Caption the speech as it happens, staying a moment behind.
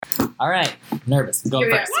All right. Nervous. Go Here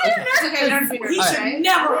we first. are. Okay. It's okay, we don't have to be nervous, All right?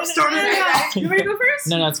 Never started that. You want me to go first?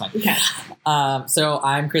 No, it's fine. Okay. So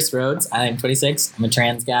I'm Chris Rhodes. I'm 26. I'm a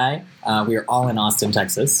trans guy. We are all in Austin,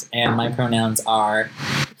 Texas. And my pronouns are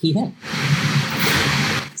he, him.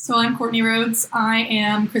 So I'm Courtney Rhodes. I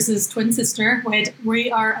am Chris's twin sister.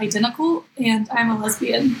 We are identical, and I'm a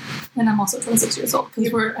lesbian. And I'm also 26 years old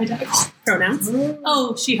because we're identical. Pronouns.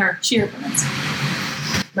 Oh, she, her pronouns.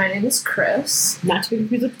 My name is Chris. Not to be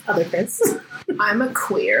confused with other Chris. I'm a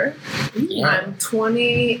queer. Yeah. I'm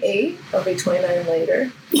 28. I'll be 29 later.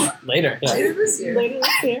 Later. Yeah. Later this year. Later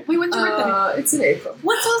this year. Wait, when's your birthday? It's in April.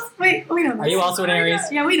 What's else? Wait, we know this. Are you also an Aries?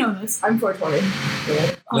 Yeah, we know this. I'm 420.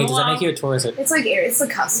 Yeah. Wait, does that make you a Taurus? It's like Aries. It's a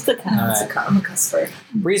cusp. It's a kind All It's right. I'm a cusper.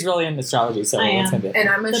 Bree's really into astrology, so I am. what's gonna be? And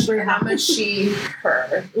I'm a The she,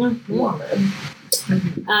 her Mm-hmm. woman.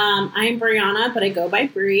 I'm Brianna, but I go by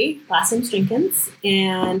Bree. Last name's Jenkins,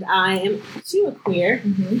 and I am too a queer.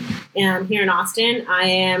 And here in Austin, I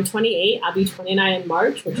am 28. I'll be 29 in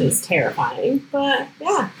March, which is terrifying. But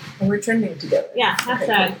yeah, And we're trending together. yeah. Okay,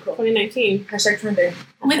 Hashtag cool. 2019. Hashtag trending.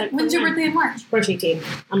 When's your birthday in March? March 18.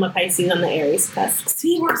 I'm a Pisces on the Aries cusp.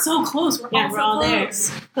 See, we're so close. Yeah, we're all there.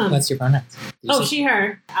 What's your pronouns? Did you Oh, say- she,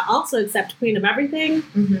 her. I also accept Queen of Everything,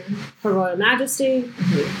 Her Royal Majesty.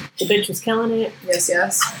 The bitch was killing it. Yes,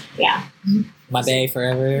 yes. Yeah. My bae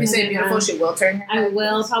forever. If you say beautiful, she will turn her I head.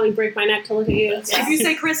 will probably break my neck to look at you. If you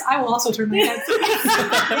say Chris, I will also turn my head.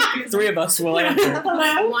 Three of us will answer.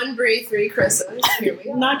 One Brie, three Chris's. Here we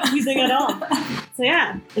go. Not confusing at all. So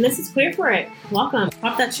yeah, and this is Queer for It. Welcome.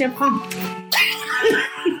 Pop that champagne.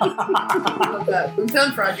 Love that. I'm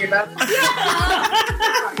feeling froggy about it.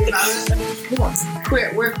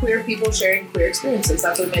 We're queer people sharing queer experiences.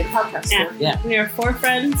 That's what we made the podcast for. Yeah. We are four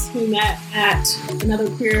friends who met at another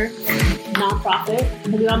queer nonprofit.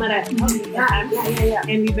 And we all met at Yeah.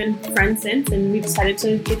 and we've been friends since, and we decided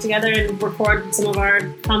to get together and record some of our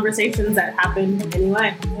conversations that happened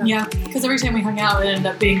anyway. Yeah, because every time we hung out, it ended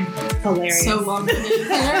up being Hilarious. so long.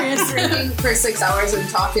 Hilarious. Drinking for 6 hours and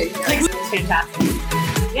talking. It was fantastic.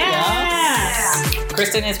 Yes.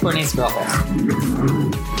 Kristen is Courtney's girlfriend.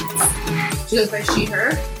 She goes by she,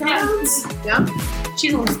 her pronouns. Yeah.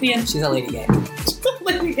 She's a lesbian. She's a lady gay.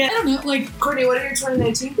 I don't know, like, Courtney, what are your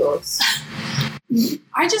 2019 goals?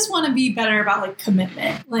 I just want to be better about, like,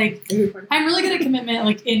 commitment. Like, I'm really good at commitment,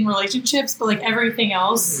 like, in relationships, but, like, everything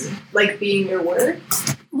else, Like being your word?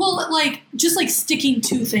 well, like, just, like, sticking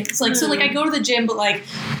to things. Like, so, like, I go to the gym, but, like,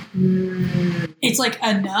 it's, like,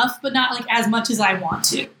 enough, but not, like, as much as I want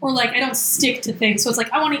to. Or, like, I don't stick to things. So it's,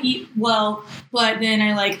 like, I want to eat well, but then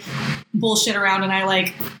I, like, bullshit around and I,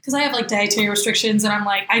 like, because I have, like, dietary restrictions and I'm,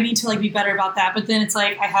 like, I need to, like, be better about that. But then it's,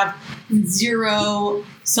 like, I have zero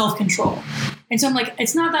self-control. And so I'm, like,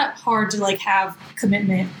 it's not that hard to, like, have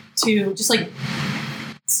commitment to just, like,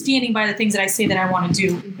 standing by the things that I say that I want to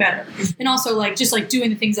do better. And also, like, just, like, doing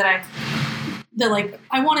the things that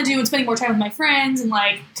I want to do and spending more time with my friends and,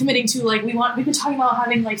 like, committing to, like, we've been talking about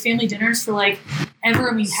having, like, family dinners for, like, ever,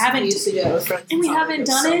 and we haven't. We used to do that with friends. And we It's haven't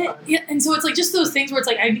so done it. fun. Yeah, and so it's, like, just those things where it's,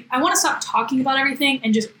 like, I want to stop talking about everything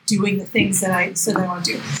and just doing the things that I said I want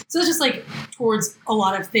to do. So it's just, like, towards a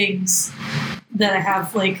lot of things that I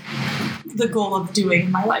have, like, the goal of doing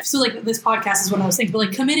in my life. So, like, this podcast is one of those things, but,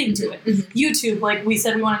 like, committing to it. YouTube, like, we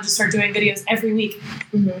said we wanted to start doing videos every week.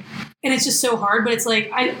 And it's just so hard, but it's, like,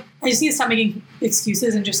 I just need to stop making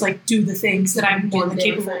excuses and just, like, do the things that I'm more than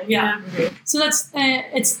capable of. Yeah. So that's,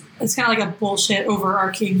 it's kind of like a bullshit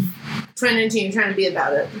overarching, 2019, you're trying to be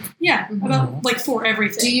about it. about, like, for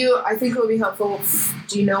everything. I think it would be helpful,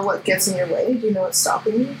 do you know what gets in your way? Do you know what's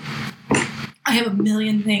stopping you? I have a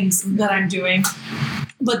million things that I'm doing,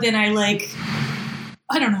 but then I, like,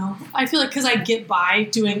 I don't know. I feel like because I get by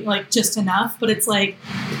doing, like, just enough, but it's, like,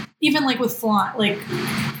 even, like, with Flaunt, like,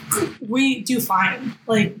 we do fine.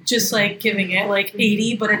 Like, just, like, giving it, like,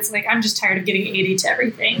 80, but it's, like, I'm just tired of giving 80 to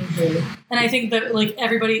everything. And I think that, like,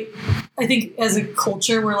 everybody, I think as a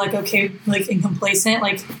culture, we're, like, okay, like, and complacent,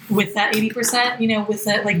 like, with that 80%, you know, with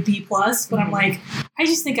that, like, B+, but I'm, like, I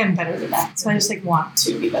just think I'm better than that. So I just, like, want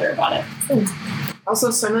to be better about it.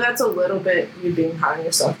 Also, some of that's a little bit you being hard on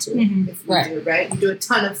yourself, too. If you do, right? You do a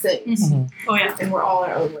ton of things. Oh, yeah. And we're all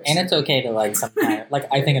our own worst. And it's okay to, like, sometimes, like,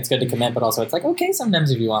 I think it's good to commit, but also it's like, okay,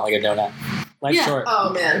 sometimes if you want, like, a donut. Life's Yeah. short.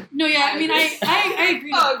 Oh, man. No, yeah, I mean, I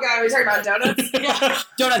agree. Oh, God, we're talking about donuts?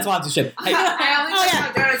 Donut sponsorship. I only talk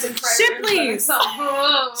about donuts in Friday. Shipley's.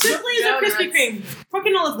 Shipley's or Krispy Kreme?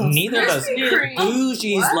 Fucking all of those. Neither of those. Krispy Kreme.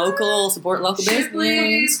 Bougie's What? local, support local business.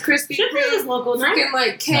 Shipley's, Krispy Shipley's is Kreme, local, right? freaking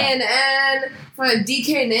like K&N,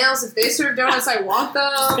 DK Nails. If they serve donuts, I want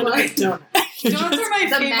them. Gonna Like, make donut. Donuts are my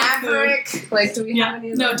The favorite Maverick. food. Like, do we have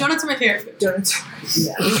any? No, donuts are my favorite food. Donuts.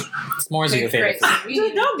 Yeah. S'mores are your favorite. We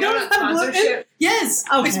need Don't donut have gluten. sponsorship. Yes.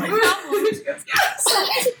 Okay. It's my problem.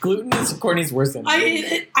 Gluten is Courtney's worst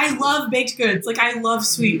enemy. I love baked goods. Like, I love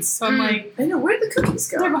sweets. So I'm like, I know. Where'd the cookies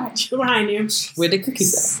go? they're behind you. We're behind you. Where did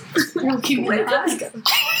cookies They'll keep me Where'd the cookies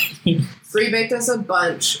alive. go? Free baked us a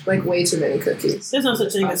bunch, like way too many cookies. There's no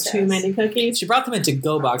such thing as too many go? cookies. She brought them in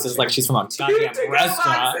to-go boxes like she's from a goddamn To-go restaurant.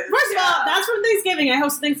 boxes. First of all, that's from Thanksgiving. I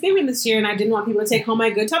hosted Thanksgiving this year, and I didn't want people to take home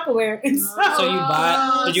my good Tupperware. And So you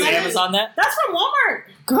bought? Did you that is- Amazon that? that's from Walmart.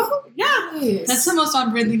 Girl, yeah. Nice. That's the most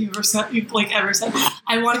on-brand thing you've ever said.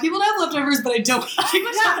 I want people to have leftovers, but I don't want to keep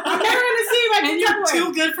Yeah, I'm never gonna see my And good you're Tupperware.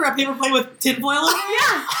 too good for a paper plate with tinfoil over it?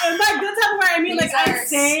 Yeah, and by good Tupperware, I mean These like are I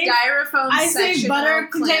save styrofoam butter sectional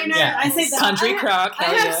containers. Yeah. I say that. Country crock, I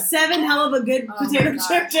hell have yeah. 7 hell of a good Oh potato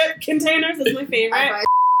my chip containers. That's my favorite. I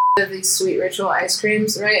buy these Sweet Ritual ice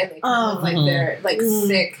creams, right? And they come in like Oh. they're like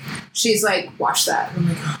thick. She's like, watch that. I'm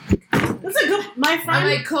like, That's a good. My I'm friend,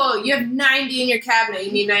 like, cool. You have 90 in your cabinet.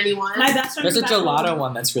 You need 91. my best friend. There's a back home- gelato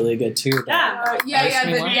one that's really good too. Yeah. Yeah,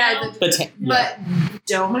 cream one? the Yeah. but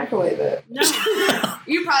don't microwave it. No,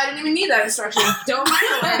 You probably didn't even need that instruction. Don't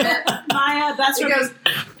microwave it. my best friend. Because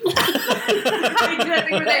they do that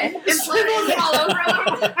thing where they inflate all over a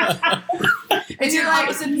little bit. And you're like,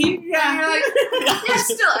 opposite peak. yeah, you're like, yeah,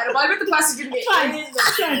 still edible. I bet the plastic didn't get Fine. in.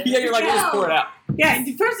 Fine. Yeah, you're like, we'll just pour it out. Yeah,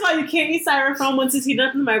 first of all, you can't eat styrofoam once it's heated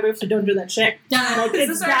up in the microwave, so don't do that shit. Like, Is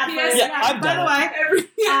it's this our bad for PS? you. Yeah, I've By done the it. way,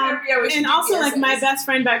 Yeah, we should and do also, like, my PSAs. best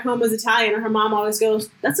friend back home was Italian, and her mom always goes,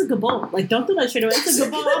 "That's a good bowl. Like, don't do that shit away. It's a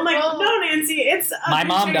good bowl." I'm like, bowl. "No, Nancy, it's." A My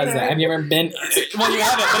mom does that. Have you ever been? Well, you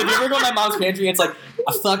haven't. But if you ever go to my mom's pantry, it's like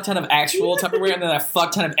a fuck ton of actual Tupperware and then a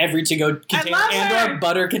fuck ton of every to-go container love and her. or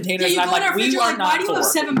butter Yeah, containers. you And go I'm in our like, fridge, we you're are like, why not do you have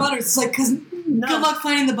poor. 7 butters? It's like, because good luck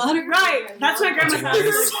finding the butter. Right, that's my grandma's house.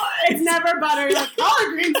 It's never butter. You're like, collard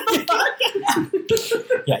greens. Fuck.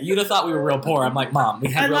 Yeah, you'd have thought we were real poor. I'm like, Mom, we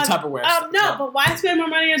I have real love- Tupperware. No, but why spend more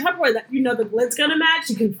money on Tupperware? That you know the lid's gonna match.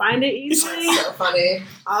 You can find it easily. So funny.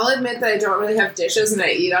 I'll admit that I don't really have dishes, and I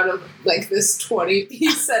eat out of like this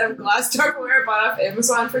 20-piece set of glass Tupperware bought off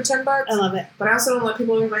Amazon for $10. I love it. But I also don't let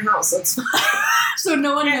people over my house. That's fine. So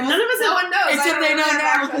no one Yeah, knows. none of us No one knows. I Except don't they really know have now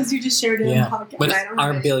access because you just shared it Yeah. in the podcast. But I don't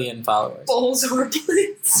our have billion followers. bowls or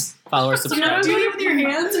plates. Followers, So subscribers. Do you do it with your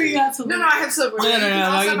hands or you got something? No, I have silverware. No, You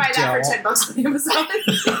can also you buy that don't. for $10 on Amazon.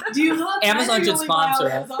 Do you go outside Amazon or you should only buy sponsor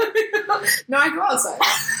on us. Amazon? No, I go outside.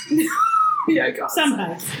 Yeah, I go outside.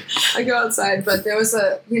 Sometimes. I go outside, but there was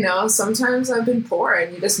sometimes I've been poor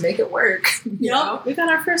and you just make it work. You know? We got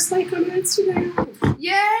our first like on Instagram.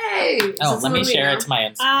 Yay! Is Oh, this let me what we share know? it to my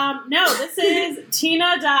Instagram. No, this is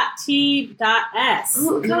tina.t.s. Oh,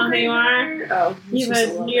 look You know how who great you are? Oh, You have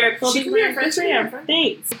a New York She clothing can be our brand. friend. Yeah,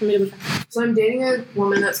 thanks. Let me double check. So I'm dating a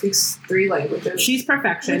woman that speaks 3 languages. She's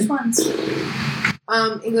perfection. Which ones?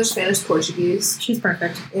 English, Spanish, Portuguese. She's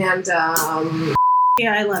perfect. And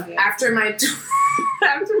Yeah, I love you. after my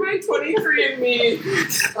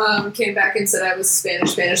 23andMe came back and said I was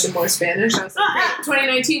Spanish, and more Spanish, I was like, great,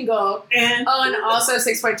 2019 goal. And Oh, and also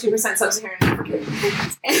 6.2% Sub-Saharan African.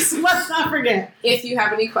 And so let's not forget. if you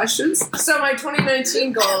have any questions. So my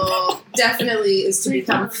 2019 goal definitely is to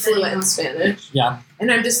become fluent in Spanish. Yeah.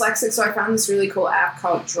 And I'm dyslexic, so I found this really cool app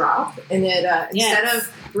called Drop. And it instead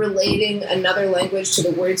of relating another language to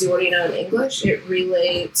the words you already know in English, it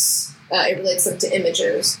relates them to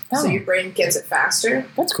images. Oh. So your brain gets it faster.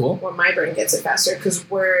 That's cool. Well, my brain gets it faster because if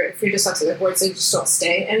you're dyslexic, like words, they just don't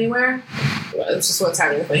stay anywhere. Well, it's just what's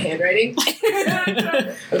happening with my handwriting.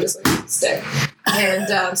 I'm just like, stay.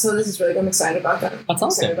 And so this is really, I'm excited about that. That's I'm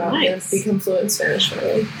awesome. excited about Nice. become fluent in Spanish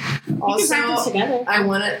finally. We can practice Also, together. I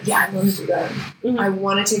want to do that. Mhm. I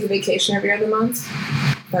want to take a vacation every other month.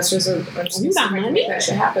 That's just I'm just You gonna see if got I can money? make that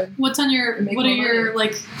shit happen. What's on your? Make What are more your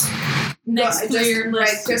money. next I player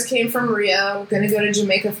list? just came from Rio. Gonna go to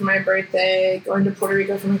Jamaica for my birthday. Going to Puerto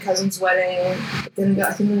Rico for my cousin's wedding. I think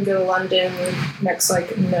I'm gonna go to London next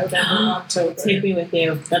November, October. Take me with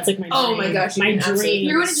you. That's like my dream. Oh my gosh, you my can absolutely- dream.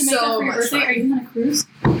 You're going to Jamaica So for your much birthday. fun. Are you on a cruise?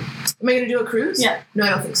 Am I gonna do a cruise? Yeah. No, I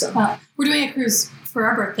don't think so. We're doing a cruise for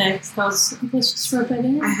our birthday. So I was like, let's just for a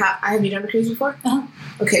birthday. I have you done a cruise before? Uh-huh.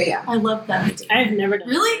 Okay, yeah. I love them. I've never done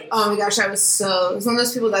Really? Oh my gosh, I was one of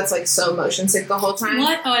those people that's like so motion sick the whole time.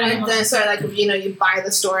 What? Oh, I don't And know. then so like you buy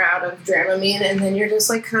the store out of Dramamine, and then you're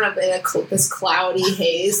just like kind of in this cloudy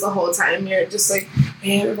haze the whole time. You're just like,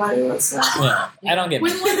 hey everybody, what's up? Yeah. I don't get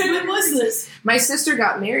When was this? My sister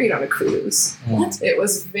got married on a cruise. What? It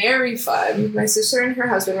was very fun. My sister and her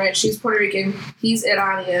husband, right? She's Puerto Rican, he's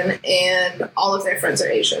Iranian, and all of their friends are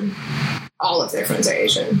Asian. all of their friends are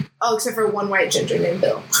Asian. Oh, except for one white ginger named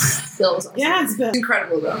Bill. Bill was awesome. Yeah, it's good.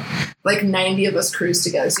 Incredible though. Like 90 of us cruised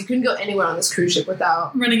together, so you couldn't go anywhere on this cruise ship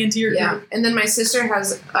without. Running into your Yeah, group. and then my sister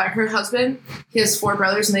has her husband. He has 4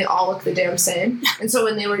 brothers, and they all look the damn same. And so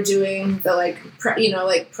when they were doing the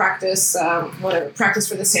practice, practice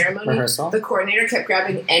for the ceremony, Rehearsal. the coordinator kept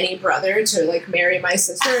grabbing any brother to like marry my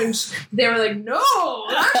sister, and they were like, "No,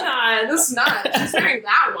 I'm not. This is not. She's marrying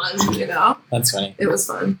that one." You know, That's funny. it was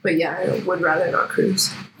fun, but yeah, I would rather not cruise.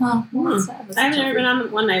 Oh, well, that's I've sad. never been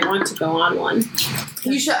on one. I want to go on one.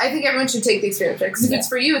 You should. I think everyone should take the experience because if it's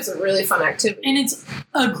for you, it's a really fun activity. And it's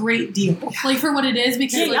a great deal, like for what it is,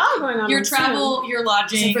 because Yeah, like, y'all going on your one travel, your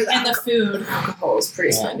lodging, Except for the and the alcohol. food. Alcohol is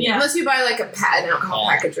pretty Yeah. funny, Yeah. unless you buy like an alcohol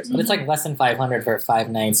Yeah. package or But something. it's like less than 500 for 5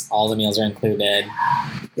 nights. All the meals are included,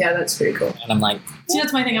 Yeah, that's pretty cool. and I'm like, See,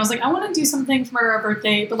 that's my thing. I was like, I want to do something for our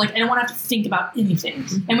birthday, but like, I don't want to have to think about anything.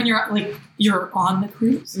 And when you're on the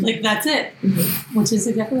cruise, like that's it, which is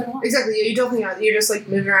exactly what I want. Exactly. You don't think about it. You're just like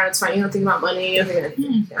moving around. It's fine. You don't think about money. You don't think about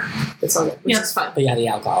anything. Yeah, it's all good, which Yeah. is fun. but yeah, the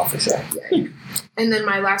alcohol for sure. Yeah. And then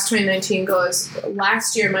my last 2019 goal is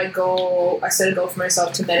last year. My goal, I set a goal for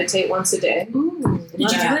myself to meditate once a day. Ooh, Did you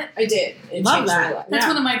do love it? I did. It Love changed that. my life. That's Yeah.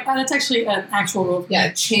 one of my. That's actually an actual rule. For Yeah, me.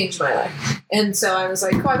 it changed my life. And so I was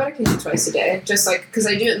like, oh, I bet I can do it twice a day. Just like, because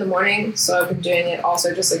I do it in the morning. So I've been doing it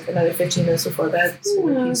also just like another 15 minutes before bed. It's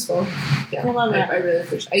really Mm. peaceful. Yeah. I love it. I really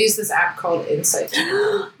appreciate I use this app called Insight.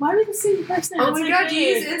 Why are we the same person? Oh That's my so god, do you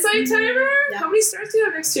use cute. Insight Timer? Yeah. How many stars do you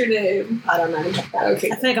have next to your name? I don't know. I haven't checked that.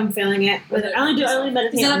 Okay. I feel like I'm failing it. I only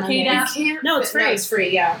meditate. Is that on a paid Monday. app? Can't No, it's fit- free. it's free,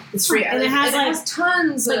 yeah. It's free. And it has, like-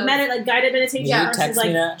 tons Like of like guided meditation Yeah. versus Text me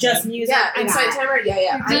like that. just music. Yeah, I got Insight it. Timer,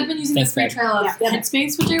 yeah. I've been using the Thanks, free babe. trial of Yeah.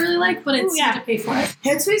 Headspace, which I really like, but it's Ooh, you yeah. have to pay for it.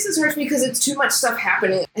 Headspace is hard for me because it's too much stuff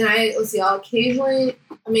happening. And I'll occasionally,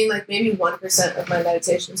 like maybe 1% of my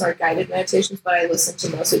meditations are guided meditations, but I listen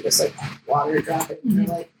to mostly just like water dropping. Mhm.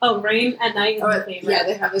 Or like, Oh, rain at night is my favorite. yeah,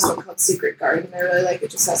 they have this one called Secret Garden. I really like it.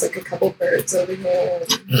 Just has like a couple birds over here.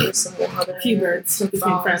 And there's some water. A few birds Some between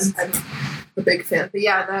frogs. friends. I'm a big fan. But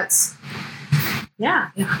yeah, that's Yeah.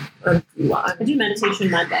 a I lot. do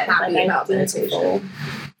meditation Monday. Happy I about do it meditation. the full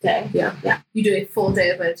day. You do a full day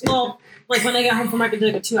of meditation. Well, like when I get home from work, I do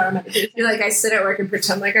like a 2-hour meditation. You're like, I sit at work and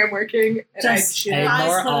pretend like I'm working, and Just I Ignore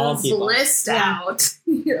eyes all closed, people. blissed Yeah. out.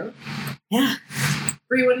 Yeah. Yeah.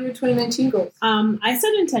 Bree, what are your 2019 goals? I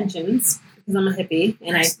set intentions because I'm a hippie,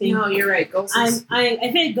 and I think No, you're right. Goals. Is, I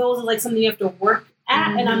think goals are like something you have to work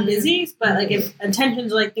at, and I'm busy. But like if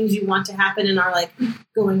intentions are like things you want to happen and are like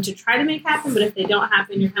going to try to make happen, but if they don't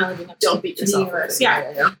happen, you're kind of living up don't beat to the yourself up. universe.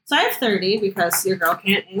 Yeah. So I have 30 because your girl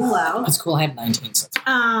can't aim low. That's cool. I have 19. So it's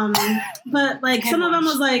But like some of them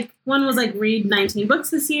was like one was like read 19 books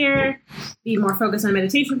this year, be more focused on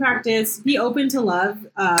meditation practice, be open to love,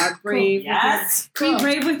 brave. Yes. Be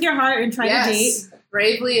brave with your heart and try to date.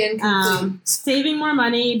 Bravely and complete. Saving more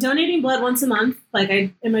money, donating blood once a month. Like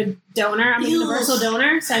I am a donor. I'm a Ew. universal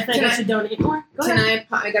donor, so I feel like Can I should donate more. Go Can ahead.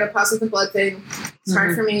 I got to pause with the blood thing. It's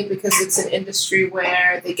hard for me because it's an industry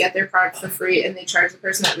where they get their product for free and they charge the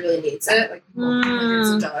person that really needs it like hundreds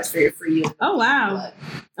of dollars for your free unit Oh of wow. blood.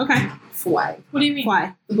 Okay. Why? What do you mean?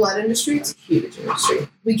 Why? The blood industry, it's a huge industry.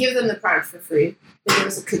 We give them the product for free. They give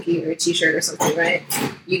us a cookie or a t-shirt or something, right?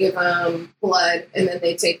 You give them blood, and then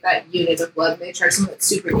they take that unit of blood and they charge someone that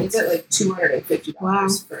super needs it like $250 Wow.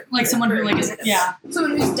 for Like someone for who a like is unit of yeah. blood.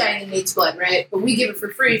 Someone who's dying and needs blood, right? But we give it for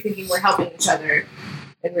free, thinking we're helping each other,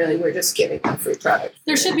 and really we're just giving them free product.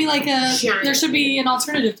 There should be like there should be an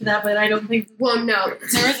alternative to that, but I don't think Well, no,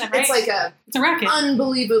 there isn't. Right? it's like a it's a racket.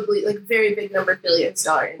 unbelievably like very big number billions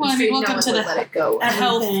dollar industry. Well, I mean, no welcome one to would the- let it go. A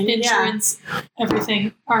health, Everything, yeah. insurance,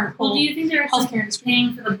 everything. Our Well, whole do you think they're healthcare actually industry.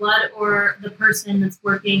 paying for the blood or the person that's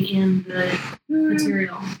working in the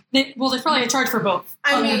material? There's probably a charge for both.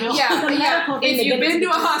 I Oh, mean, no. yeah, The yeah. medical thing If they you've get been is to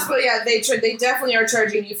a hospital, yeah, they definitely are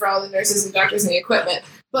charging you for all the nurses and doctors and the equipment.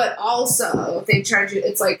 But also, if they charge you,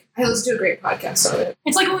 it's like I listened to a great podcast on it.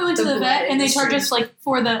 It's like when we went to The the vet blood and they charge industry. us like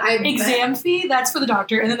for the I bet. exam fee, that's for the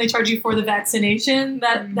doctor, and then they charge you for the vaccination.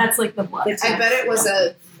 That's like the blood. It's- I bet it was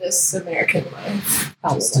a This American Life.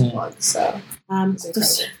 Awesome. One, so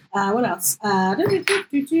What else? no.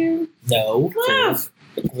 Wow.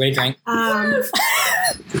 Great drink. Oh,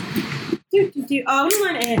 I want to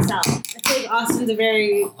learn ASL. I feel like Austin's a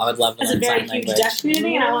very I would love to has a learn very sign huge language. deaf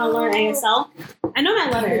community, and I want to learn ASL. I know my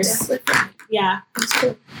letters. Yeah.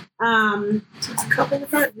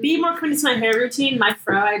 Be more committed to my hair routine. My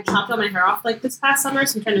fro, I chopped all my hair off like this past summer,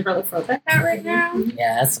 so I'm trying to grow the fro back out right now.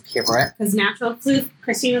 Yes, I'm here for it. Because natural flu,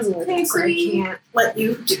 Christina's allergic, so I can't let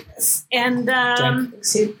you do this. And and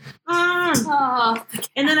Oh,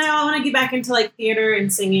 then I want to get back into like theater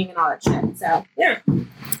and singing and all that shit. So yeah.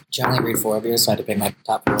 Generally read 4 of yours, so I had to pick my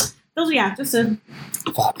top 4. Those, yeah, just a.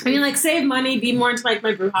 Fuck. I mean, like, save money, be more into like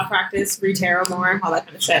my brew hop practice, read tarot more, all that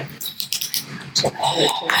kind of shit.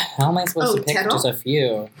 How am I supposed to pick Tettle? just a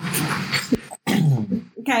few?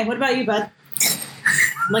 Okay, what about you, bud?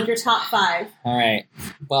 Like your top 5. All right.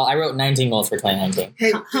 Well, I wrote 19 goals for 2019.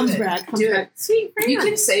 Hey, Hum's brag. Do it. Sweet. You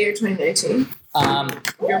can say your 2019.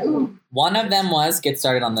 One of them was get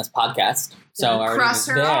started on this podcast. So I already Cross was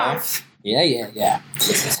her there. off. Yeah.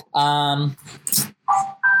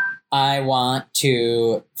 I want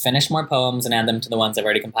to finish more poems and add them to the ones I've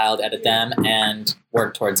already compiled, edit them, and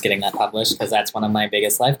work towards getting that published because that's one of my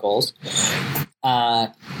biggest life goals.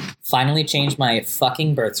 Finally change my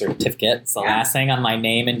fucking birth certificate. It's the last thing on my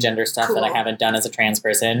name and gender stuff that I Cool. haven't done as a trans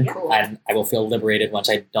person. Cool. I will feel liberated once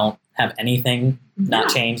I don't have anything not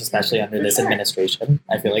changed, especially under for this sure. administration.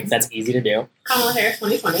 I feel like that's easy to do. Kamala Harris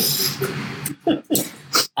 2020.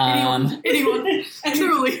 Anyone.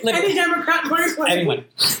 Truly. Any Democrat 2020. Anyone.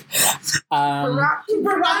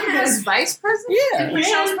 Barack as vice president? Yeah.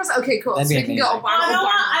 Michelle's president? Okay, cool. That'd So be we can go amazing. Obama.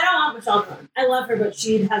 I don't want Michelle Trump. I love her, but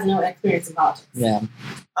she has no experience in politics. Yeah.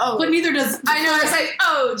 Oh, But neither does. I know. It's like,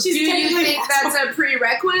 oh, She's do you technically think that's a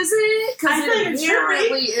prerequisite? I Because think it it should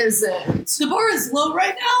apparently isn't. The bar is low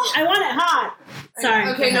right now. I want it hot. Sorry.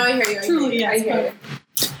 Okay, no, I hear you. Truly, I yes, hear you.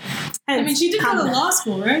 I mean, she did go to Kamala. law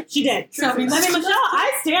school, right? She did. So, I mean, Michelle,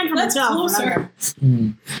 I stand for that's Michelle. closer. forever.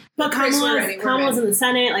 Mm. But Chris, we're ready, we're Kamala's ready. in the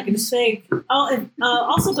Senate. Like, I just think. Oh, and,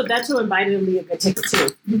 also, but Beto and Biden would be a good ticket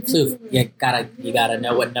too. So you gotta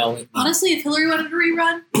know what no means. Honestly, if Hillary wanted to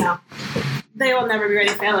rerun, No, they will never be ready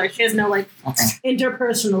to fail her. She has no like Uh-uh.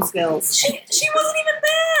 interpersonal skills. she wasn't even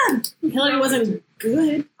bad. Hillary wasn't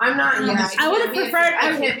good. I'm not. Yeah, I would have can't be a preferred-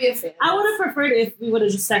 fan. I can't be a fan. I would have preferred if we would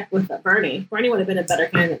have just stuck with Bernie. Bernie would have been a better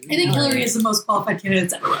candidate. I think Hillary is the most qualified candidate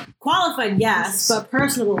that's ever run. Qualified, yes, but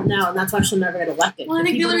personable, no, and that's why she'll never get elected. Well, I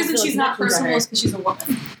think the People only don't reason feel she's not connections to personal her. is because she's a woman.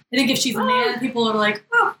 I think if she's a man, people are like,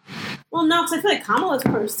 oh, Well, no, because I feel like Kamala's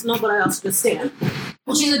personal, but I also just stand.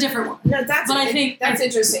 well, she's a different one. No, that's. But I think- that's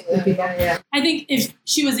interesting. Though. Yeah. I think if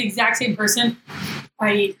she was the exact same person,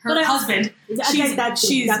 i.e. her But I also- husband, I think that's a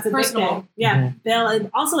big personable. thing. Yeah, Bill,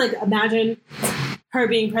 and also like imagine her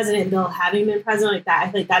being president, and Bill having been president like that.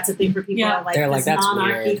 I think that's a thing for people. Yeah. Like They're like, this that's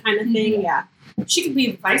monarchy weird. kind of thing. Yeah, she could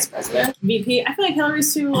be vice president. VP. I feel like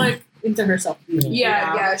Hillary's too like into herself.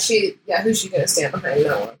 Yeah. Who's she gonna stand behind?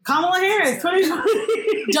 No one. Kamala Harris,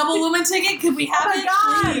 2020. Double woman ticket? Could we have Oh my it?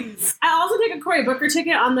 God. Please. I also take a Cory Booker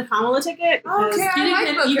ticket on the Kamala ticket. because Okay.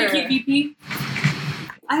 I like You Booker. didn't get VP?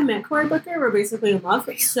 I met Cory Booker. We're basically in love.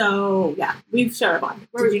 So yeah, we've shared a bond.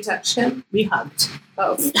 Did you touch him? We hugged.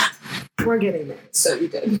 Oh, We're getting there. so you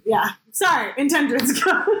did. Yeah. Sorry. Intentions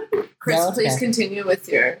go. Chris, No, it's please okay. continue with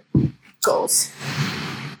your goals.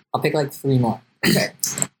 I'll pick like 3 more. Okay.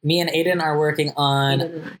 Me and Aiden are working on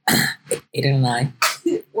Aiden and I.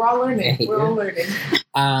 We're all I learning. hate We're all you.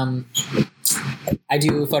 learning. I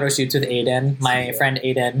do photo shoots with Aiden, my friend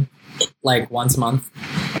Aiden, like once a month.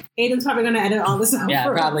 Aiden's probably going to edit all this out. Yeah,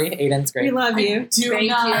 for us. probably. Aiden's We great. love you. Do Thank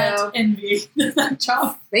not envy that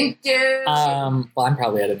job. Thank you. Well, I'm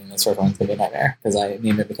probably editing this for everyone's gonna be a nightmare because I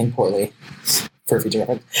named everything poorly for future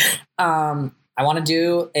reference. I want to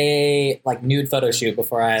do a like nude photo shoot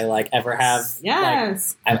before I like ever have.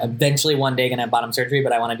 Yes. I'm eventually one day gonna have bottom surgery,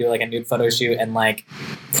 but I want to do like a nude photo shoot and like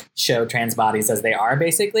show trans bodies as they are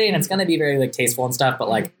basically, and it's gonna be very like tasteful and stuff. But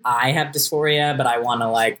like I have dysphoria, but I want to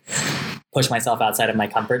like push myself outside of my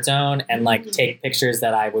comfort zone and like take pictures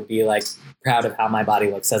that I would be like proud of how my body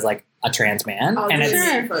looks as like a trans man. I'll And do it's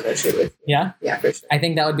a photo shoot with you. yeah. Yeah, for sure. I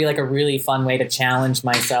think that would be like a really fun way to challenge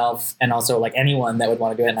myself and also like anyone that would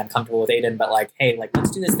want to do it. And I'm comfortable with Aiden, but like, hey, like let's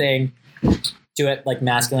do this thing, do it like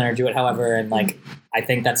masculine or do it however. And like, I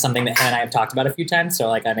think that's something that him and I have talked about a few times. So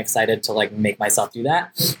like, I'm excited to like make myself do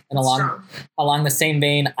that. And Strong. along the same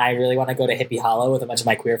vein, I really want to go to Hippie Hollow with a bunch of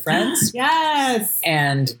my queer friends Yes.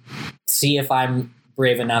 and see if I'm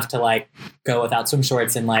brave enough to like go without swim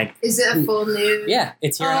shorts and like, Is it a full nude? yeah,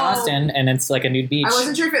 it's here in Oh. Austin and it's like a nude beach. I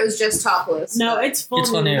wasn't sure if it was just topless. No, but- it's full. It's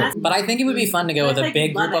full nude. new. That's- But I think it would be fun to go with That's a like,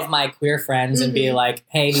 big group love of my queer friends and be Mhm. like,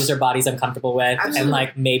 hey, these are bodies I'm comfortable with. Absolutely. And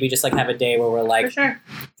like maybe just like have a day where we're For like, sure.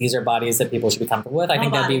 these are bodies that people should be comfortable with. I All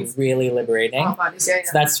think that'd be bodies. really liberating. all bodies. Yeah,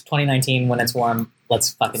 So that's 2019 when it's warm.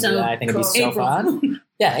 Let's fucking So do that. I think it'd be so April. fun.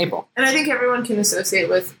 Yeah, April. And I think everyone can associate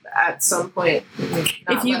with at some point like,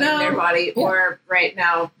 not If you loving go- their body Yeah. or right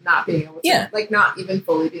now not being able to Yeah. like not even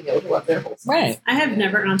fully being able to love their whole self. Right. I have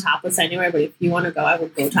never gone topless anywhere, but if you want to go, I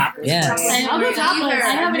would go topless. Yeah. I'll go Me topless. neither. I I've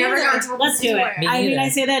haven't never either. gone topless Let's do anywhere. Me it. I mean, neither. I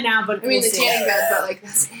say that now, but I mean, the we'll see. tanning bed, but like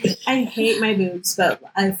that's it. I hate my boobs, but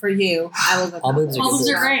for you, I will go All boobs topless. are All good. those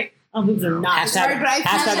are great. All boobs are not. Sorry, but I feel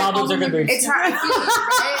hashtag like all boobs are good boobs. It's hard. I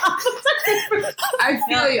feel you, right? I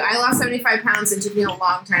feel you. I lost 75 pounds. It took me a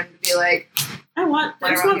long time to be like, I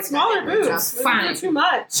just want smaller boobs. Fine. Too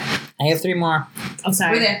much. I have 3 more. I'm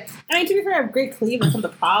sorry. We're there. I mean, to be fair, I have great cleave. That's not the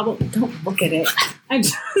problem. Don't look at it. I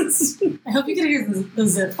just. I hope you can hear the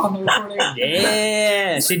zip on the recording.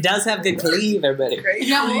 Yeah, she does have good cleave, everybody. Great.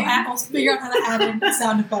 Yeah, we'll also figure out how to add in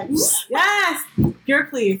sound effects. Yes! Pure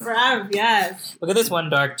cleave forever. Yes. Look at this one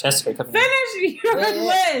dark chest hair coming in. Finish your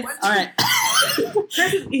list. All right.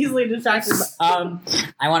 Chris is easily distracted.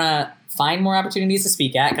 I want to find more opportunities to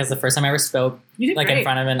speak at, because the first time I ever spoke You did like great. in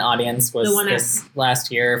front of an audience was The one this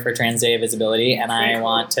last year for Trans Day of Visibility, and Very I cool.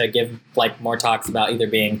 want to give like more talks about either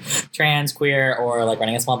being trans, queer, or like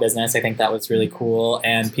running a small business. I think that was really cool,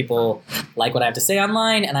 and people like what I have to say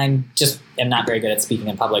online, and I just am not very good at speaking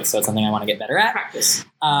in public, so it's something I want to get better at. Practice.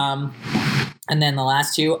 And then the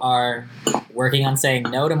last 2 are working on saying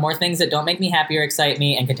no to more things that don't make me happy or excite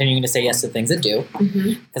me, and continuing to say yes to things that do.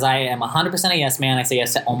 Because I am 100% a yes man. I say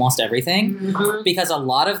yes to almost everything. Mm-hmm. Because a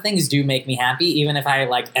lot of things do make me happy, even if I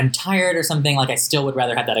like am tired or something. Like I still would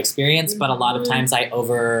rather have that experience, but a lot of times I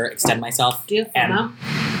overextend myself. Do you have And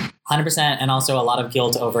FOMO? 100%, and also a lot of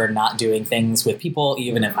guilt over not doing things with people,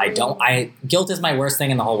 even if I don't. Guilt is my worst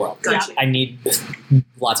thing in the whole world. Gotcha. I need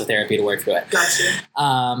lots of therapy to work through it. Gotcha.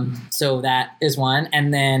 So that is one.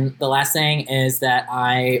 And then the last thing is that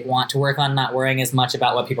I want to work on not worrying as much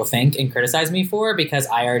about what people think and criticize me for, because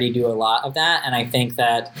I already do a lot of that. And I think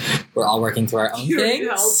that we're all working through our own You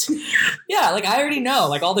things. Yeah, like I already know,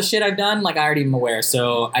 like all the shit I've done, like I already am aware.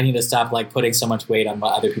 So I need to stop like putting so much weight on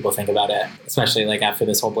what other people think about it, especially like after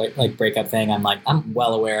this whole breakup thing. I'm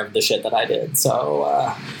well aware of the shit that I did.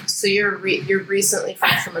 So So you're recently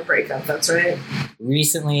fresh from a breakup. That's right.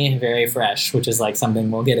 recently, very fresh, which is like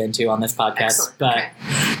something we'll get into on this podcast. Excellent. But Okay.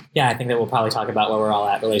 yeah, I think that we'll probably talk about where we're all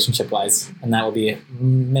at relationship wise, and that will be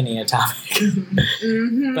many a topic.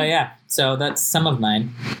 Mm-hmm. But yeah, so that's some of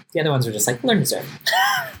mine. The other ones are just like learn to surf.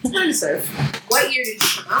 Learn to surf. What year did you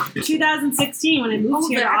come out? 2016 when I moved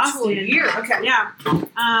here to Austin. year. Okay. Yeah.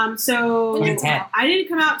 So 2010. I didn't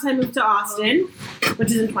come out until I moved to Austin,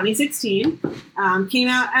 which is in 2016. Came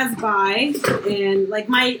out as bi, and like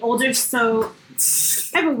my older, so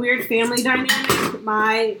I have a weird family dynamic.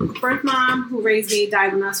 My birth mom, who raised me,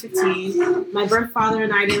 died when I was 15. My birth father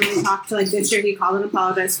and I didn't really talk till like this year. He called and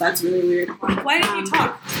apologized, so that's really weird. Why didn't you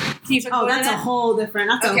talk? Can you Oh, that's a whole different.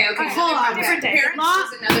 That's Okay. a whole Another different podcast. day. Parents Long-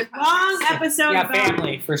 is another podcast. Long episode. Yeah, about-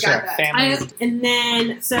 family for Got sure. that. Family. And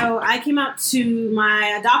then, so I came out to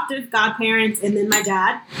my adoptive godparents and then my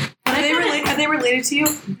dad. But Are they related to you?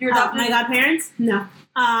 Your adopted? my godparents? No.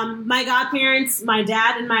 My godparents, my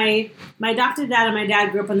dad and my adopted dad and my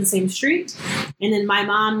dad grew up on the same street. And then my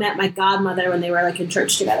mom met my godmother when they were like in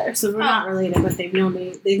church together. So we're not related, but they've known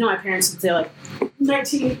me. They've known my parents since they were like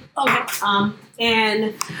 13. Okay.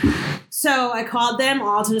 And so I called them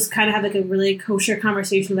all to just kind of have like a really kosher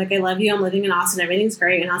conversation. Like, I love you. I'm living in Austin. Everything's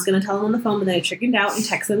great. And I was going to tell them on the phone, but then I chickened out and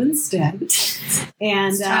texted them instead.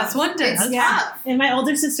 And That's one day. It's yeah. tough. And my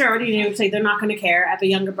older sister already knew. She's like, they're not going to care. I have a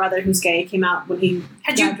younger brother who's gay. Came out when he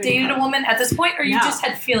Had you graduated dated a college. woman at this point, or you No. just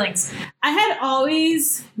had feelings? I had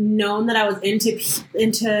always known that I was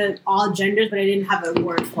into all genders, but I didn't have a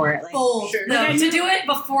word for it. Like, Bold. Sure. No, Like, I to knew- do it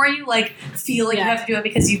before you like feel like Yeah. you have to do it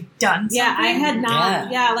because you've done something. yeah, I had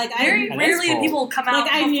not. Yeah, like Very I That is rarely do bold. people come out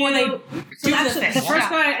like I before knew. they So do that's the thing. the first Yeah.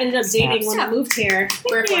 girl I ended up dating when I moved here.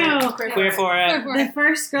 Queer for you. it. Queer for it. The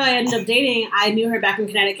first girl I ended up dating, I knew her back in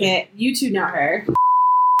Connecticut. You two know her.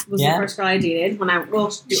 Was Yeah. the first girl I dated when I Do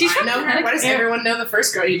She's I from know her? Why does Connecticut. everyone know the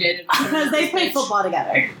first girl you dated? because they played football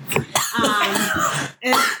together.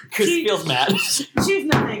 And Chris she, feels mad. she's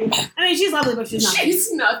nothing. I mean, she's lovely, but she's nothing.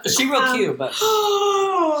 She's nothing. She real Um, cute, but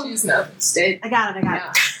She's nothing. Stay. I got it.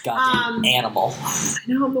 Yeah. goddamn animal. I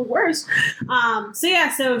know I'm the worst.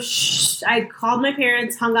 So I called my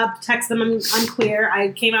parents, hung up, texted them I'm queer. I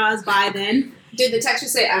came out as bi then. Did the text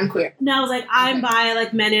just say I'm queer? And I was like, I'm Okay. bi, I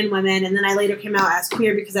like men and women. And then I later came out as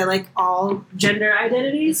queer because I like all gender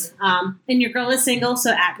identities. And your girl is single,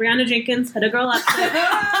 so at Brianna Jenkins, hit a girl up.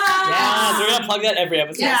 Yeah, so we're gonna plug that every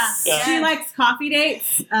episode. Yes. Yeah. She likes coffee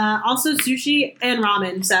dates, also sushi and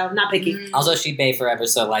ramen, so not picky. Also, she bay forever,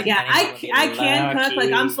 so like Yeah, anyone would be I can cook.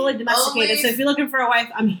 Like, I'm fully domesticated. Only- So if you're looking for a wife,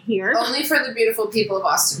 I'm here. Only for the beautiful people of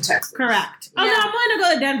Austin, Texas. Correct. Oh, Yeah. no, I'm willing to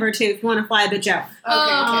go to Denver, too, if you want to fly a bitch out.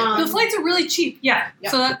 Okay. the flights are really cheap. Yeah.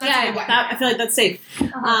 Yep. So that's Yeah, good. I feel like that's safe.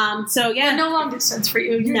 So, yeah. No long distance for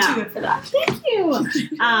you. You're No. too good for that. Thank you.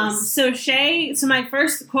 So my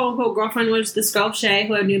first quote unquote girlfriend was this girl Shay,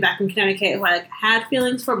 who I knew back in Connecticut, who I like had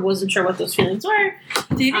feelings for, but wasn't sure what those feelings were.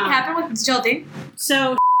 Did anything Um, happen with Jill Dane?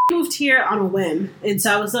 So moved here on a whim, and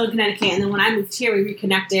so I was still in Connecticut. And then when I moved here, we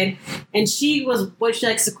reconnected, and she was what she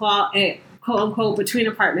likes to call a quote unquote between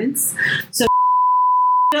apartments. So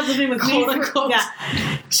living with me,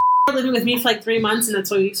 living with me for like 3 months, and that's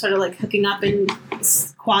when we started like hooking up and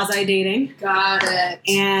quasi dating. Got it.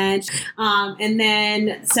 And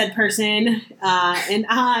then said person and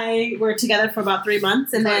I were together for about 3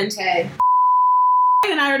 months, and then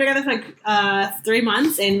and I were together for like 3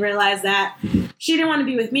 months, and realized that she didn't want to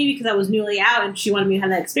be with me because I was newly out, and she wanted me to have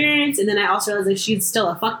that experience. And then I also realized that she's still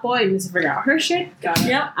a fuckboy and needs to figure out her shit. Got it.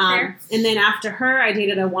 Yep. And then after her, I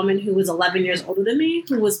dated a woman who was 11 years older than me,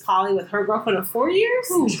 who was poly with her girlfriend of 4 years.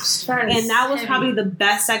 Ooh, And that was probably the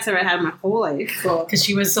best sex I've ever had in my whole life. cool. Because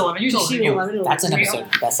she was 11 years old. She was 11 years That's an old.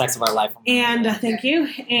 episode. Best sex of our life. And thank you.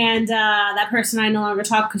 And that person I no longer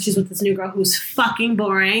talk because she's with this new girl who's fucking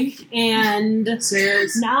boring. And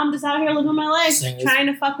Serious. now I'm just out here living my life, Serious. trying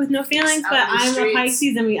to fuck with no feelings. Out But in the I'm a streets.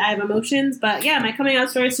 Pisces and I have emotions. But yeah, my coming out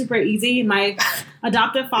story is super easy. My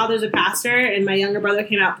adoptive father's a pastor, and my younger brother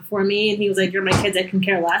came out before me, and he was like, "You're my kids. I can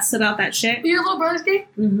care less about that shit." Your little brother's gay?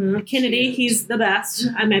 Mm-hmm. Kennedy, he's the best.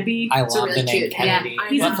 I might be. I It's a love really the name cute- Kennedy. yeah, I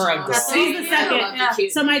He's but a- for a girl. He's the second. Yeah.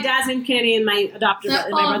 So my dad's named Kennedy, and my adoptive Yeah,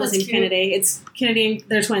 and my oh, brother's that's named cute. Kennedy. It's Kennedy. And,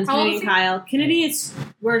 they're twins, How old Kennedy is and he? Kyle. Kennedy,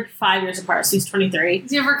 we're 5 years apart, so he's 23,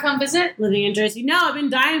 Does he ever come visit? living in Jersey. No, I've been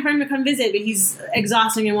dying for him to come visit, but he's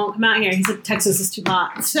exhausting and won't come out here. He said Texas is too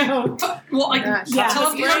hot. So Well, like, Gosh. Yeah. tell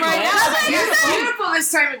us That's right great. now. It's beautiful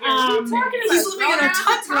this time of year. What are you talking about? He's living in a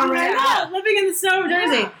tundra right now. living in the snow of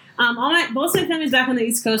Jersey. Both my family's back on the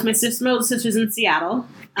East Coast. My older sister's in Seattle.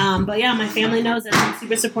 But yeah, my family knows that I'm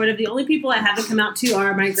super supportive. The only people I haven't come out to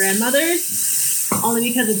are my grandmothers, only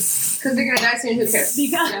because it's Because they're gonna die soon. Who cares?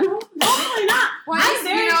 because hopefully not. Why? I'm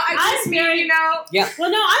very- You know, I just I'm mean, very- you know. Well,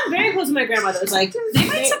 no, I'm very close to my grandmothers. Like They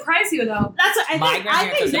might surprise you, though. that's what I My think. I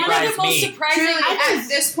grandparents think are one One of of the most me. surprising. Truly, at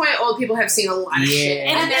this point, old people have seen a lot of shit.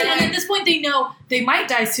 Yeah. And then at this point, they know they might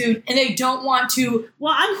die soon, and they don't want to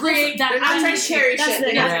well, I'm create that. They're not trying to cherish That's it. the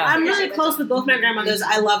thing. They're Yeah. not I'm trying to really cherish close with both my grandmothers.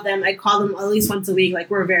 I love them. I call them at least once a week. Like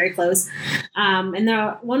we're very close. And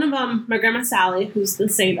one of them, my grandma Sally, who's the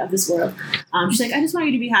saint of this world. She's like, I just want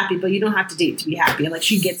you to be happy, but you don't have to date to be happy. Like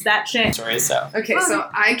she gets that shit. Story, so Okay, so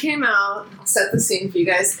I came out. I'll set the scene for you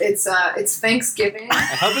guys. It's Thanksgiving. I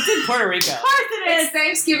hope it's in Puerto Rico. Of course it is. It's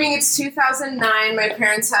Thanksgiving. It's 2009. My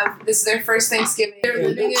parents have this is their first Thanksgiving. They're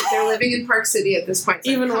living in Park City at this point.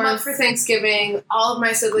 So Even I come up worse. for Thanksgiving. All of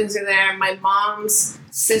my siblings are there. My mom's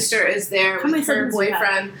sister is there How many with her siblings do you have?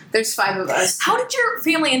 boyfriend. There's 5 of us. How did your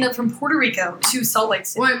family end up from Puerto Rico to Salt Lake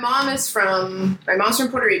City? Well, my mom's from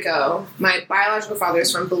Puerto Rico. My biological father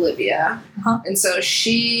is from Bolivia, and so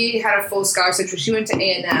she had a full scholarship. So she went to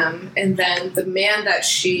A&M, and then the man that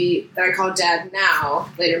I call dad now,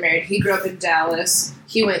 later married, he grew up in Dallas.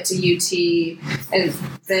 He went to UT, and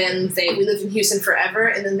then we lived in Houston forever,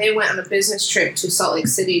 and then they went on a business trip to Salt Lake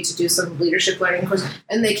City to do some leadership learning course,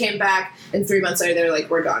 and they came back, and 3 months later, they're like,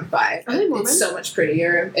 we're gone, bye. Are they Mormon? It's so much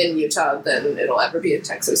prettier in Utah than it'll ever be in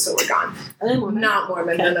Texas, so we're gone. Are they Mormon? Not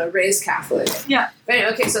Mormon, Okay. no, raised Catholic. Yeah. But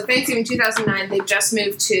anyway, okay, so Thanksgiving 2009, they just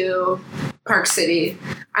moved to Park City.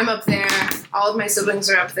 I'm up there. All of my siblings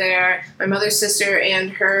are up there. My mother's sister and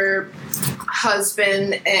her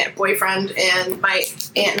husband and boyfriend and my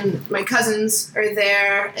aunt and my cousins are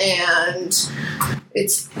there, and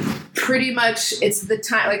it's pretty much the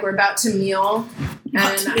time, like we're about to meal.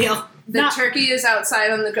 The turkey is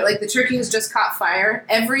outside on the the turkey has just caught fire.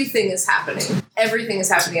 Everything is happening. Everything is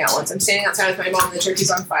happening at once. I'm standing outside with my mom, and the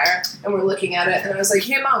turkey's on fire, and we're looking at it. And I was like,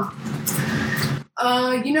 "Hey, mom,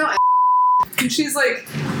 and she's like,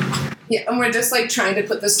 yeah." And we're just like trying to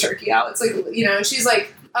put this turkey out. It's like, and she's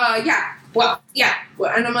like, yeah. Well, yeah.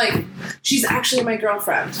 And I'm like, she's actually my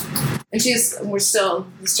girlfriend, and this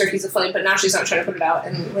turkey's a flame, but now she's not trying to put it out,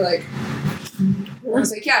 and we're like, I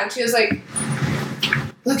was like, yeah, and she was like,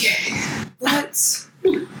 okay, let's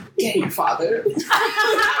get your father.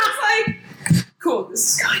 I was like, cool,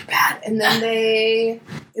 this is going bad. And then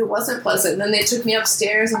it wasn't pleasant. And then they took me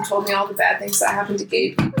upstairs and told me all the bad things that happened to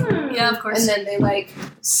gay people. Yeah, of course. And then they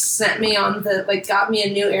sent me on got me a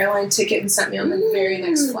new airline ticket and sent me on the very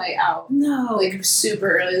next flight out. No.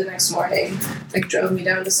 Super early the next morning. Drove me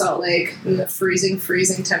down to Salt Lake in the freezing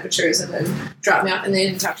temperatures, and then dropped me off, and they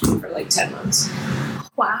didn't talk to me for 10 months.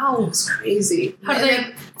 wow. It was crazy. How did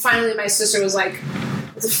Then finally my sister was like,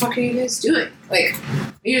 what the fuck are you guys doing? Are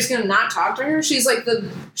you just gonna not talk to her? She's like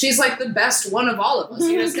the best one of all of us.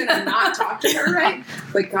 You're just gonna not talk to her, right?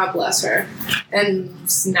 God bless her. And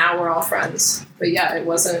now we're all friends. But yeah, it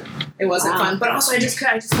wasn't Wow. fun. But also I just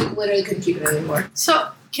literally couldn't keep it anymore. So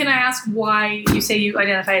can I ask why you say you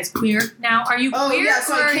identify as queer now? Are you Oh queer? yeah,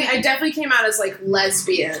 so I definitely came out as like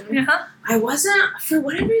lesbian. Uh-huh. I wasn't, for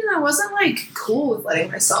whatever reason, I wasn't like cool with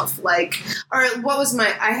letting myself like, or what was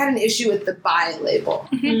I had an issue with the bi label.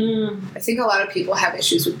 I think a lot of people have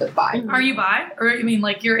issues with the bi. Are you bi? Or you mean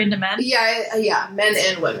like you're into men? Yeah, men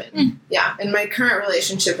and women. Yeah, and my current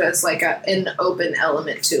relationship has like an open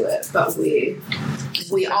element to it, but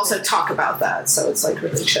we also talk about that, so it's like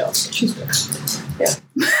really chill. She's good. Yeah.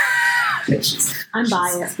 I'm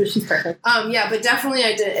biased, but she's perfect. Yeah, but definitely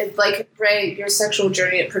I did. Like, Ray, your sexual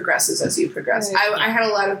journey, it progresses as you progress. Right. I had a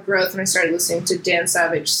lot of growth when I started listening to Dan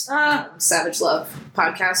Savage's Savage Love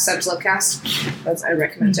podcast, Savage Love Cast. I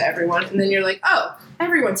recommend to everyone. And then you're like, oh,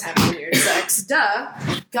 everyone's having weird sex. Duh.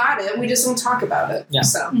 Got it. We just don't talk about it. Yeah.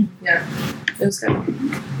 So, yeah. It was good.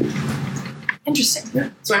 Interesting. Yeah.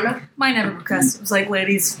 That's where I'm at. Mine never progressed. It was like,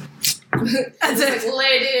 ladies. It's like,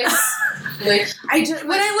 ladies. Like,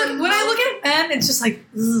 When I look at men, it's just like,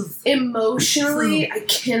 ugh. emotionally, I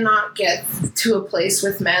cannot get to a place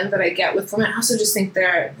with men that I get with women. I also just think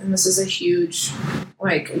and this is a huge,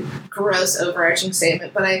 like, gross overarching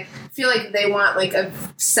statement, but I feel like they want like a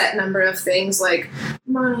set number of things, like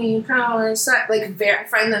money, power, sex. Like, I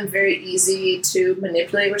find them very easy to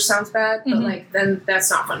manipulate, which sounds bad, but like then that's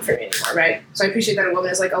not fun for me anymore, right? So I appreciate that a woman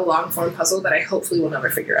is like a long form puzzle that I hopefully will never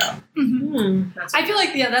figure out. That's I feel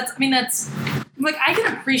like, that's like, I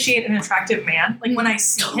can appreciate an attractive man, like, when I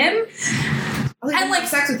see him. I'll And, like, have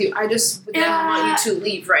sex with you. I just then want you to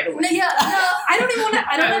leave right away. No, I don't even want to,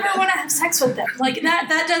 I don't ever want to have sex with them. Like, that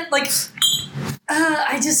does, like,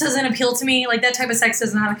 it just doesn't appeal to me. Like, that type of sex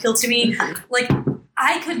does not appeal to me. Like,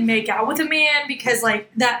 I could make out with a man because, like,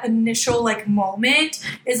 that initial, like, moment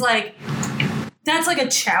is, like, that's like a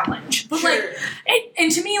challenge. But Sure. like,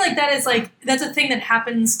 and to me, like, that is like, that's a thing that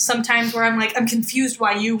happens sometimes where I'm like, I'm confused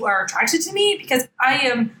why you are attracted to me, because I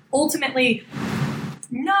am ultimately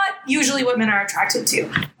not usually what men are attracted to.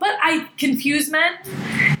 But I confuse men,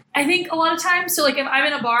 I think, a lot of times. So like, if I'm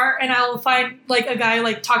in a bar and I'll find like a guy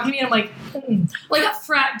like talking to me and I'm like, like a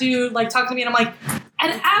frat dude like talking to me and I'm like,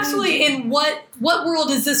 and absolutely, in what world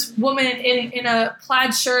is this woman in a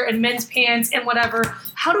plaid shirt and men's pants and whatever?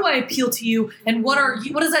 How do I appeal to you? And what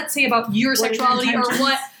does that say about your sexuality or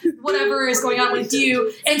whatever is going on with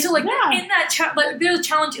you? And so like in that like, there's a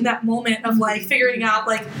challenge in that moment of like figuring out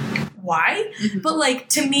like why. But like,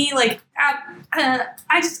 to me, like I'm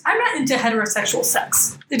not into heterosexual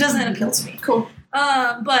sex. It doesn't appeal to me. Cool.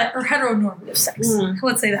 Or heteronormative sex.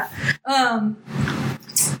 Let's say that.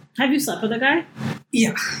 Have you slept with a guy?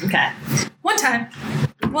 Yeah. Okay. One time.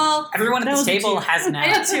 Well, Everyone at this table has I now.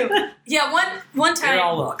 had two. Yeah, one time. You're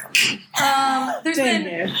all welcome. There's Same been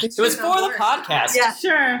here. It was for the podcast. Yeah.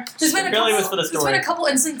 Sure. There's been a Really couple, was for the There's story. been a couple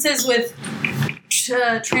instances with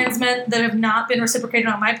trans men that have not been reciprocated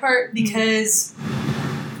on my part because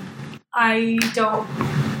I don't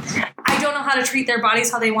know how to treat their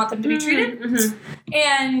bodies how they want them to be treated.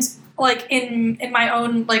 And like in my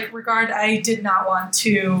own like regard, I did not want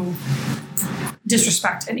to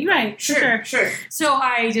disrespect anyone. Right. Sure. So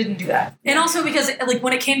I didn't do that. And also because like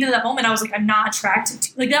when it came to that moment, I was like, I'm not attracted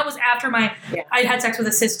to, like, that was after I'd had sex with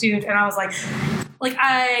a cis dude and I was like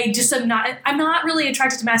I'm not really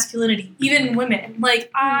attracted to masculinity, even women.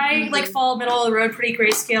 Like I like fall middle of the road, pretty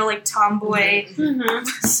grayscale, like tomboy,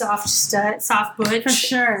 soft butch. For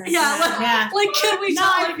sure. Yeah. Like can we No,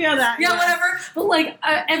 talk? I feel that. Yeah, whatever. But like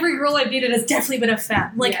every girl I've dated has definitely been a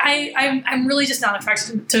femme. Like I'm really just not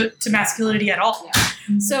attracted to masculinity at all.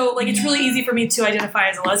 Yeah. So like it's really easy for me to identify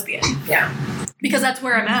as a lesbian. Yeah. Because that's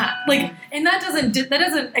where I'm at. Like, and that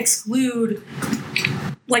doesn't exclude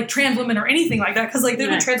like trans women or anything like that. Because like there's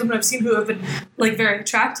been trans women I've seen who have been like very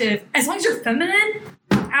attractive. As long as you're feminine,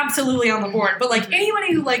 absolutely on the board. But like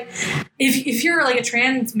anybody who like, if you're like a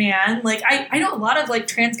trans man, like I know a lot of like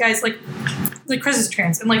trans guys, like Chris is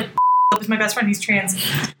trans and like is my best friend, he's trans,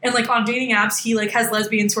 and like on dating apps he like has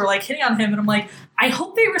lesbians who are like hitting on him, and I'm like, I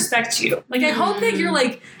hope they respect you. Like I hope that you're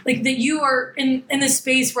like that you are in this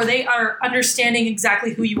space where they are understanding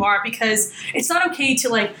exactly who you are, because it's not okay to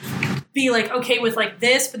like be like okay with like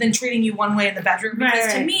this but then treating you one way in the bedroom,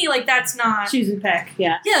 because to me like that's not choose and pick.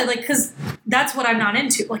 Yeah, like because that's what I'm not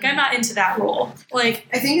into. Like I'm not into that role. Like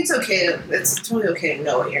I think it's totally okay to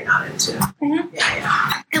know what you're not into.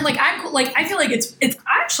 Yeah. And like I feel like it's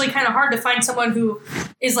actually kind of hard to find someone who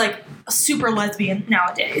is like a super lesbian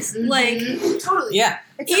nowadays. Like Totally. Yeah.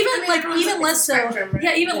 even less so.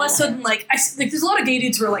 Yeah, even less so than like there's a lot of gay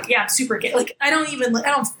dudes who are like, yeah, I'm super gay. Like I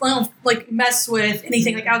don't like mess with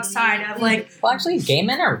anything like outside of like. Well, actually, gay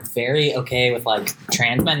men are very okay with like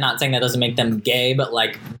trans men. Not saying that doesn't make them gay, but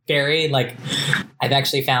like very like I've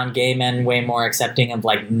actually found gay men way more accepting of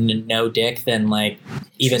like no dick than like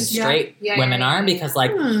even straight women are because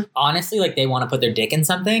like honestly like they want to put their dick in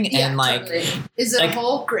something and like totally. Is it like, a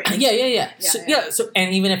hole? Great. Yeah. So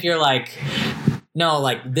and even if you're like no,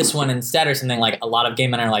 like this one instead or something, like a lot of gay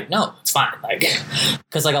men are like, no, it's fine. Like,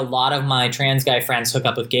 because like a lot of my trans guy friends hook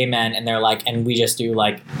up with gay men and they're like, and we just do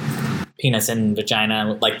like penis and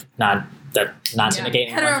vagina, like not to negate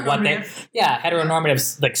anyone's what they,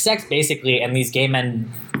 heteronormative like sex basically, and these gay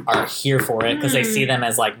men are here for it because they see them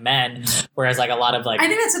as like men, whereas like a lot of like I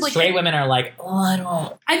think that's like straight women are like,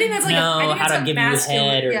 oh, I think that's like know how to give you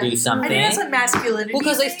head or do something. I think that's a masculinity. Well,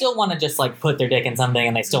 because they still want to just like put their dick in something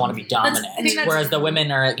and they still want to be dominant, whereas the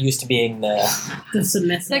women are used to being the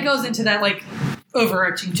submissive. That goes into that like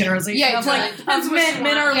overarching generalization. Yeah, of like of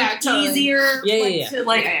men are like easier. To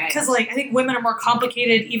like because like I think women are more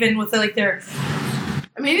complicated even with like their.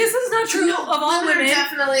 I mean, this is not true of all women.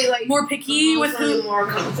 Definitely like more picky with who more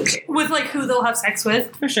complicated with like who they'll have sex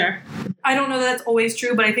with. For sure. I don't know that that's always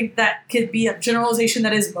true, but I think that could be a generalization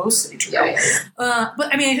that is mostly true. But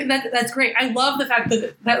I mean, I think that's great. I love the fact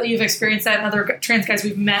that you've experienced that, and other trans guys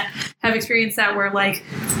we've met have experienced that, where like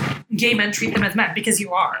gay men treat them as men because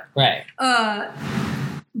you are right.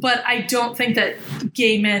 But I don't think that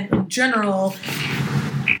gay men in general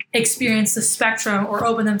experience the spectrum or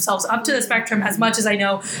open themselves up to the spectrum as much as I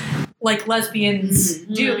know like lesbians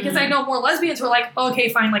do, because I know more lesbians who are like, okay,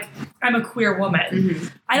 fine, like I'm a queer woman.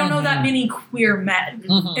 I don't know that many queer men,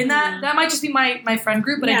 and that might just be my friend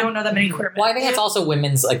group, but I don't know that many queer men. Well, I think it's also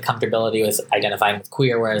women's like comfortability with identifying with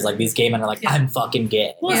queer, whereas like these gay men are like, I'm fucking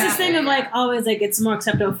gay. Well, it's this thing of like always like it's more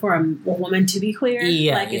acceptable for a woman to be queer.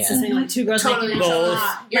 Like it's this thing like two girls making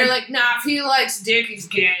out. You're like, nah, if he likes dick, he's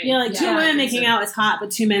gay. Yeah, like two women making out is hot, but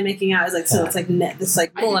two men making out is like so it's like this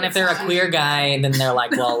like. Well, and if they're a queer guy, then they're like,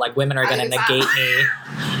 well, like women are gonna negate me.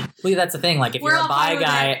 Well, that's the thing. Like, if you're a bi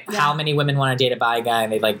guy, how many women want to date a bi guy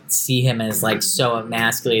and they like see him as like so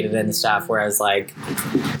emasculated and stuff? Whereas, like,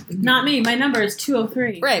 not me. My number is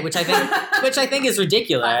 203. Right, which I think is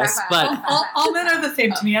ridiculous. But all men are the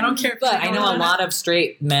same to me. I don't care. But I know a lot of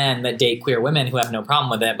straight men that date queer women who have no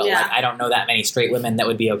problem with it. But like, I don't know that many straight women that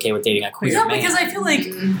would be okay with dating a queer man. Because I feel like.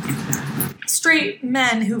 Straight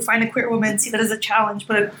men who find a queer woman see that as a challenge,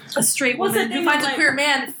 but a straight woman who finds a queer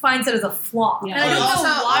man finds it as a flaw. Yeah. And I don't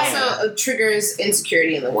know why. Also triggers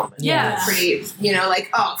insecurity in the woman. Yeah. Pretty, like,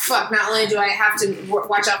 oh, fuck, not only do I have to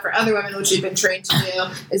watch out for other women, which we've been trained to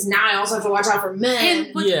do, is now I also have to watch out for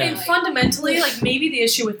men. And fundamentally, like, maybe the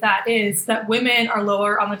issue with that is that women are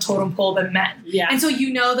lower on the totem pole than men. Yeah. And so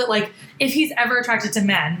that, like, if he's ever attracted to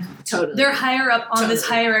men, they're higher up on this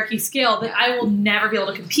hierarchy scale that I will never be able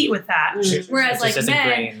to compete with that. Whereas like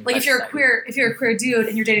men, like if you're a queer dude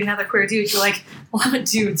and you're dating another queer dude, you're like, well, I'm a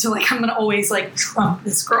dude, so like I'm gonna always like trump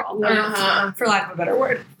this girl, for lack of a better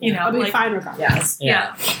word. I'll be like, fine regardless.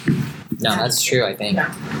 Yeah. No, that's true. I think.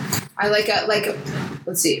 Yeah. I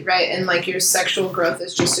let's see, right? And like your sexual growth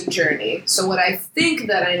is just a journey. So what I think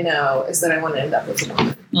that I know is that I want to end up with a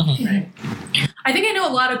woman. Right. I think I know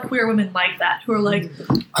a lot of queer women like that who are like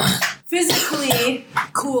physically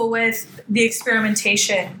cool with the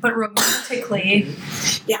experimentation, but romantically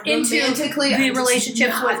into the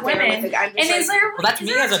relationships with women. And is there? Well, that's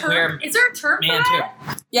me as a queer. Is there a term man for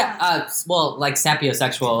that? too? Yeah. Well, like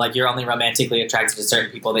sapiosexual, like you're only romantically attracted to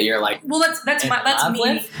certain people that you're like. Well, that's me.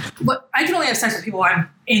 With? But I can only have sex with people I'm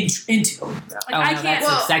into. Like, I can't.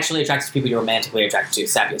 That's sexually attracted to people you're romantically attracted to.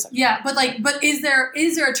 Sapiosexual. Yeah, but is there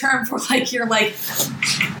a term for like you're like?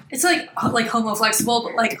 It's like homo flexible,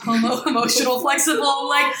 but like homo emotional flexible,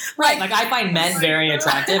 like I find men very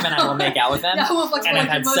attractive, and I will make out with them. Yeah, homo flexible, and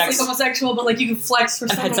like you're mostly homosexual, but like you can flex for.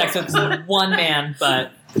 I've had sex with one man,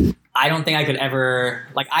 but I don't think I could ever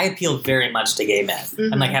I appeal very much to gay men,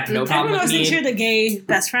 and like have no problem with me. Everyone knows that you're the gay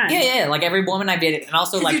best friend. Yeah. Like every woman I've dated, and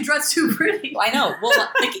also like you dress too pretty. I know. Well,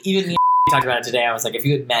 like even me. We talked about it today. I was like, if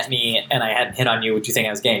you had met me and I hadn't hit on you, would you think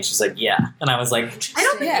I was gay? And she's like, yeah. And I was like, I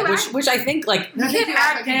don't think which I think like you can't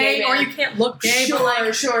act gay or you can't look gay. Sure. But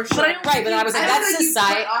I was like, that's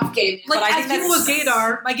society. Off gay. Like I think people with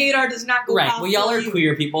gaydar, my gaydar does not go. Right. Well, y'all are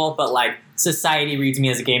queer people, but like society reads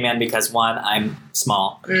me as a gay man because one, I'm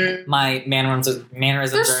small. My mannerisms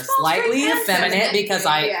are slightly effeminate because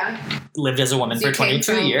lived as a woman So for you came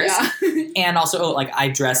 22 from- years. Yeah. And also, like, I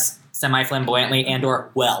dress semi-flamboyantly and or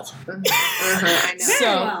well. I know. So-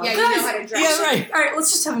 well. Yeah, you know how to dress. Yeah, right. All right,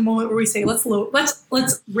 let's just have a moment where we say let's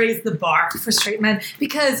raise the bar for straight men,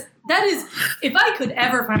 because that is, if I could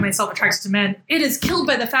ever find myself attracted to men, it is killed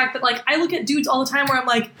by the fact that like I look at dudes all the time where I'm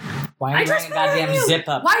like, Why are I you dress wearing a better than goddamn you. zip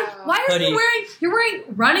up? why are Hoodie. you're wearing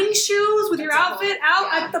running shoes with your That's a whole- outfit out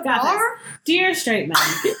yeah. at the Got bar? Dear straight men,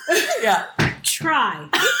 Yeah. try.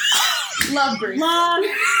 Love Brie. Love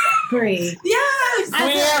Brie. Yes.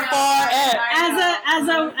 Queer for it.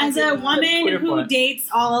 As a woman Queer who point. dates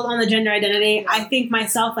all on the gender identity, I think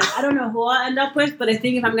myself like I don't know who I'll end up with, but I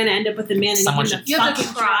think if I'm gonna end up with a man, Someone and should- You have to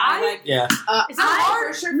fucking try? like, Yeah. Is it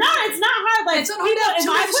hard? For sure. no, it's not hard. Like It's not you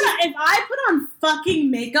know, hard. if I put on fucking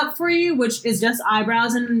makeup for you, which is just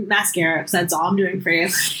eyebrows and mascara, because that's all I'm doing for you,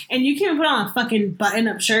 and you can't put on a fucking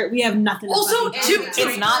button-up shirt, we have nothing. To Also, fucking too- talk about.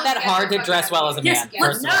 It's not that hard to dress well as a man. Yes,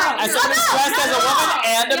 First of all, no, as no, someone no, dressed as a woman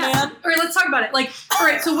and a Yeah. man. All right, let's talk about it. Like, all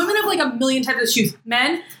right, so women have like a million types of shoes.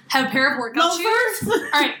 Men have a pair of workout shoes.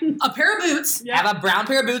 All right, a pair of boots. Yeah. Have a brown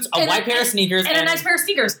pair of boots, a And white a- pair of sneakers, And a nice pair of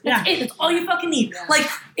sneakers. That's Yeah. it. That's all you fucking need. Yeah. Like,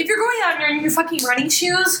 if you're going out and you're in your fucking running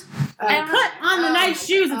shoes, And put on the nice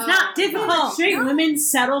shoes. It's not difficult. Straight women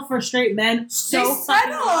settle for straight men so They fucking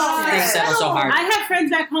settle. hard. They settle so hard. I have friends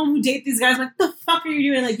back home who date these guys. Like, the fuck are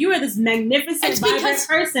you doing? Like, you are this magnificent, It's vibrant because-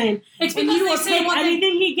 person, it's and because you they will say take one thing.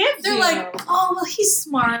 anything he gives They're you. like, oh, well, he's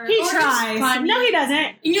smart. he or he's tries. funny. No, he doesn't.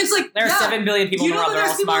 And you're just like, There are yeah. 7 billion people You in the know world. that They're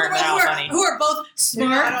all there's people in smart the and they're all world funny. who are both They're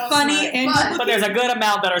not smart, all funny, smart, and but- good-looking. But there's a good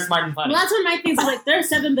amount that are smart and funny. Well, that's one of my things. Is like, there are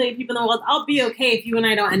 7 billion people in the world. I'll be okay if you and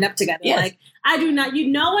I don't end up together. Yes. Like, I do not.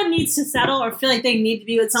 No one needs to settle or feel like they need to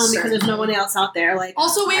be with someone because there's no one else out there. Like,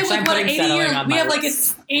 Also, we have Actually, like I'm what, putting 80 settling years. on We my have like an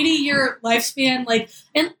list. 80-year lifespan. Like,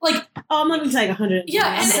 and like oh, I'm living to like 100.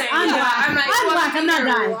 Yeah, and Same. I'm Yeah, black. I'm like, I'm well, black. I'm not you're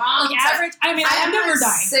dying. wrong. like average. I mean, I'm never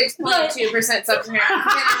dying. 6.2% sub-Saharan.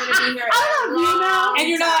 I'm gonna be here. I don't know if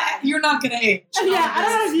you know. And you're not gonna age. Yeah, I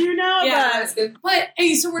don't know if you know, Yeah, but That's good. But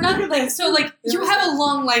hey, so we're not like you have a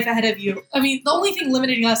long life ahead of you. I mean, the only thing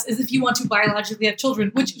limiting us is if you want to biologically have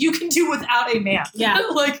children, which you can do without a man. Yeah.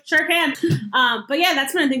 like sure can. But yeah,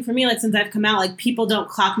 that's been a thing for me. Like since I've come out, like people don't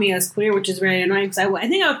clock me as queer, which is very annoying. Because I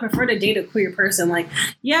think I would prefer to date a queer person. Like,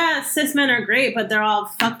 yeah, cis men are great, but they're all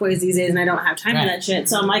fuckboys these days, and I don't have time Right. for that shit.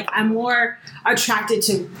 So I'm like, I'm more attracted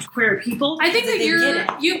to queer people. I think because that they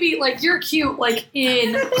get it. you'd be like you're cute like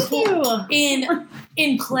in Thank you.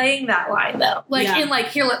 in playing that line though. Like Yeah. in like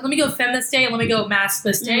here let me go femme this day and let me go mask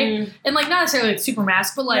this day. Mm. And like not necessarily like super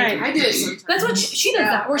mask, but like Right. I do it sometimes. that's what she does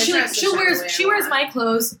Yeah, that. Where I she like dress a she certain wears way she a wears lot. my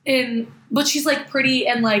clothes but she's like pretty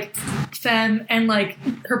and like femme and like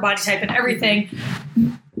her body type and everything.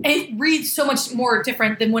 It reads so much more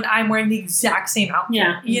different than when I'm wearing the exact same outfit.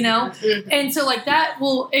 Yeah. You know? Mhm. And so like that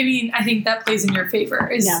will I mean, I think that plays in your favor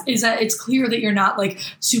is Yeah. is that it's clear that you're not like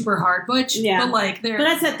super hard butch. Yeah. But like there But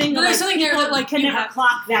that's the thing. But Like, there's something there people that, like, can you never have-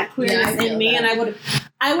 clock that queerness Yeah, I feel in me, that. and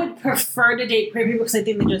I would prefer to date queer people because I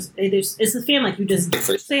think it's the feeling like you just.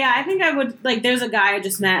 So yeah, I think I would like. There's a guy I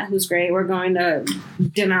just met who's great. We're going to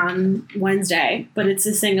dinner on Wednesday, but it's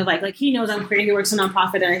this thing of like he knows I'm queer. He works in a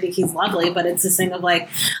nonprofit, and I think he's lovely. But it's this thing of like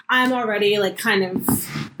I'm already like kind of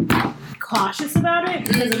cautious about it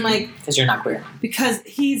because I'm like Because you're not queer. because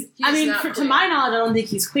he's I He's mean not to queer. my knowledge I don't think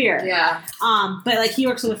he's queer. Yeah. But like he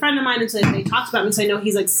works with a friend of mine, and so like, they talked about me, so I know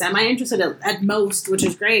he's like semi-interested at most, which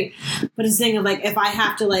is great. But it's thing of like if I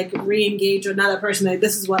have to like re-engage with another person, like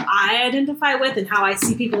this is what I identify with and how I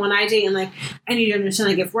see people when I date, and like I need to understand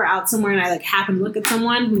like if we're out somewhere and I like happen to look at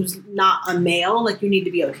someone who's not a male, like you need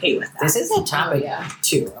to be okay with that. This is a topic, yeah.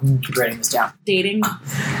 too. I'm writing this down. Dating.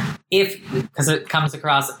 Because it comes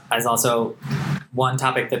across as also one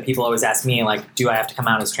topic that people always ask me, like, do I have to come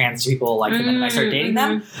out as trans to people, like, the minute I start dating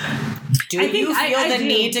them? Do I think you feel I the do.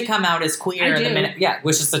 need to come out as queer I the do. minute? Yeah,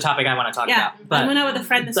 which is the topic I want to talk Yeah, about. But I went out with a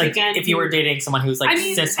friend this like, weekend. if you were dating someone who's like I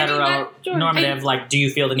mean, cis I mean, heteronormative, like, do you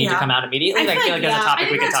feel the need to Yeah. come out immediately? I Like, I feel feel like like, that's a yeah. topic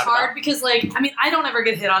I we think could that's talk hard about. because like I mean I don't ever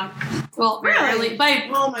get hit on well very Really? rarely but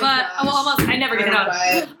Oh my gosh. well almost I never get hit on.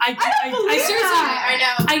 I believe seriously that. I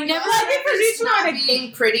know. I never Well, I think for It's you two, not like-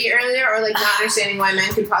 being pretty earlier or like not understanding why men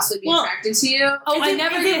could possibly be Well, attracted to you. oh I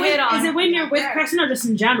never get hit on. Is it when you're with Kristen or just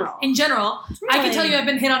in general? In general, I can tell you I've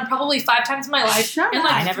been hit on probably 5 times in my life. Shut and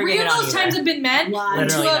up. I like never 3 get of hit on those either. times have been men, Lies. and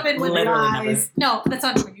 2 Literally have been never. women. Literally Lies. never. No, that's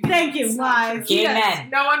not true. Thank you. Lies. Gay Yes. men.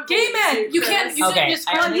 No one Gay men, you can't you Okay, didn't just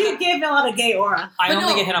I Well, only- you give a lot of gay aura. I But only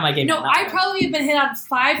no, get hit on my gay No, men. not I women. probably have been hit on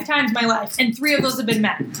 5 times in my life, and 3 of those have been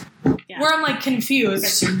men. Yeah. Where I'm like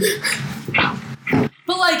confused.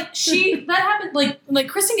 But like that happened like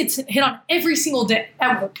Kristen gets hit on every single day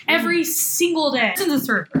at work. Every single day. Kristen's a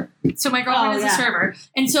server. So my girlfriend Oh, is yeah. a server.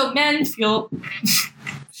 And so men feel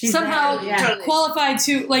somehow Totally. qualified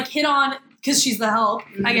to like hit on because she's the help,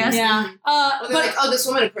 I guess. Yeah. Well, they're like, oh, this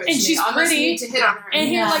woman approached and me. she's I must pretty. need to hit on her. And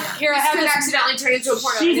here, Yeah. here I This have could this. accidentally turn into a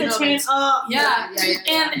porno. She's in a moments. chain.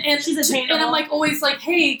 Yeah. And She's a chain. and I'm like always like,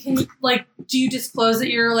 hey, can you like, do you disclose that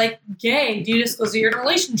you're like gay? Do you disclose that you're in a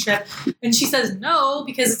relationship? And she says no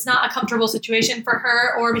because it's not a comfortable situation for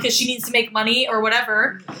her, or because she needs to make money or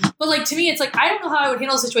whatever. But like to me, it's like I don't know how I would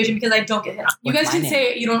handle a situation because I don't get hit on. You What's guys my can name?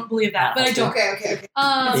 say you don't believe that, but I don't. Okay.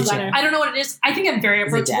 It's better. I don't know what it is. I think I'm very Is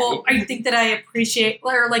it approachable. I think that I appreciate,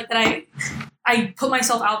 or like that I put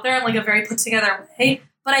myself out there in like a very put together way.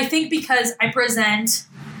 But I think because I present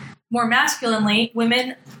more masculinely,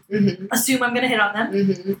 women Mm-hmm. assume I'm going to hit on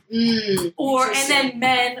them, or and then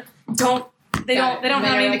men don't. They don't hit on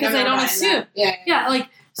me because they don't assume. Yeah, like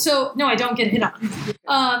so. No, I don't get hit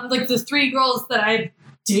on. Like the 3 girls that I've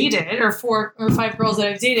dated, or 4 or 5 girls that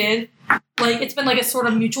I've dated, like it's been like a sort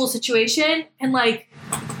of mutual situation, and like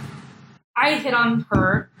I hit on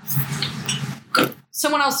her.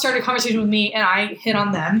 Someone else started a conversation with me, and I hit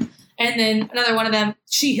on them, and then another one of them,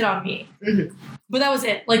 she hit on me. Mm-hmm. But that was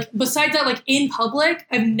it. Like besides that, like in public,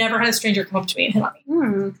 I've never had a stranger come up to me and hit on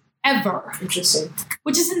me. Ever. Interesting.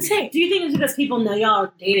 Which is insane. Do you think it's because people know y'all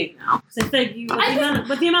are dating now? Because I think you,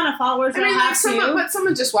 with the amount of followers I mean, y'all like have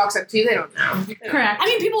someone just walks up to you, they don't know. Correct. I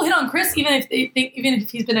mean, people hit on Chris even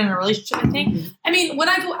if he's been in a relationship. I think. I mean, when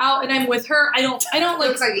I go out and I'm with her, I don't It like.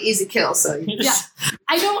 looks like an easy kill, so you Yeah,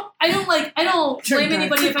 I don't blame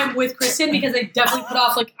anybody if I'm with Kristen because I definitely put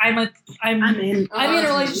off like I'm in a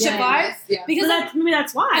relationship vibe Yeah. because Maybe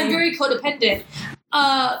that's why. I'm very codependent. But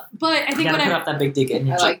I You think gotta when put I'm up that big dick in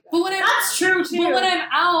your I cheek. like that. but when I'm That's true too. but when I'm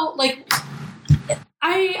out, like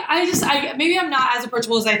I maybe I'm not as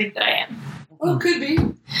approachable as I think that I am. Oh, could be.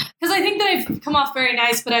 Because I think that I've come off very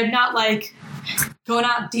nice, but I'm not like going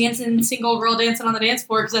out dancing, single girl dancing on the dance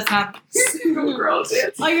floor because that's not. Single girl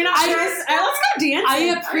dance. Oh, you're not. Let's go dance. I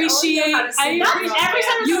appreciate. Every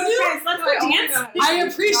time You we do? go dance, let's go dance. I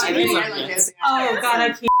appreciate people. I like dancing. Oh God, I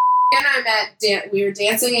can't. And I met we were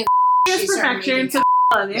dancing and she started Perfection. making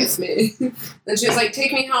out with me. Then she was like,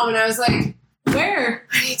 "Take me home," and I was like, Where?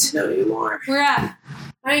 "I need to know you more." We're at.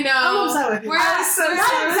 I know. Where I at? was so Where sad.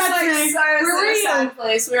 at? I was like, I was Where in were a you? sad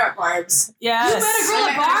place. We were at Barb's. Yes. You met a girl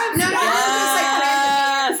at Barb's? No,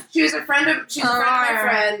 Yes. she was a friend of my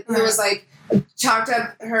friend who was like talked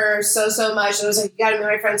up her so much and was like, "You gotta meet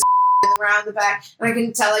my friend." Around the back, and I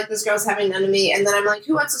can tell like this girl's having none of me, and then I'm like,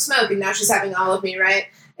 "Who wants to smoke?" And now she's having all of me, right?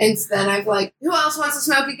 And then I'm like, "Who else wants to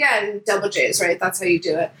smoke again?" Double J's, right? That's how you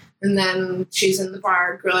do it. And then she's in the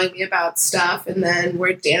bar grilling me about stuff, and then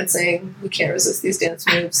we're dancing. We can't resist these dance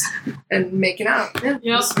moves and making out. Yeah,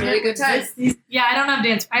 Yep. it's a really good time. Yeah, I don't have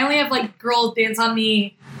dance. I only have like girl dance on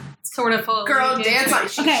me. Sort of. Girl dance on.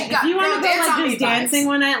 She Okay, if got you want girl to go dance like on me just dancing vibes.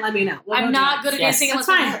 one night, let me know. We'll I'm go not dance. good at Yes. dancing That's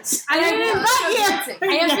unless fine. I didn't dancing.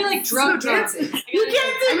 I have to be like drunk. Dancing. You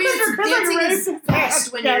can't I mean, it's dancing is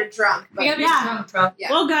best when you're drunk. But I gotta be Yeah. drunk.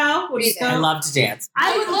 Yeah. We'll go. We'll Be just there. I go. love to dance.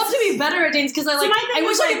 I would love to be better at dance because I So like. my thing I wish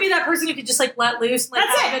was, I like- could be that person who could just like let loose and like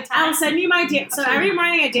That's have a it. good time. I'll send you my dance. So every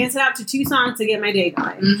morning I dance it out to 2 songs to get my day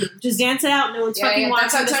going. Mhm. Just dance it out. No one's fucking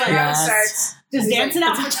That's watching. how Just, Tony like, Robbins Yes. starts. just He's dance like, it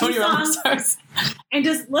out for 2 Tony Robbins songs. stars. And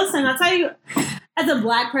just listen. That's how you, as a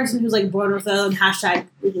black person who's like born with a hashtag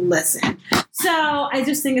listen. So I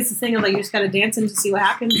just think it's the thing of like you just gotta dance and just see what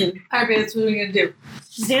happens and All right, that's what we're gonna do.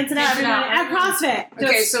 just dance it out Dance it every out. night at CrossFit.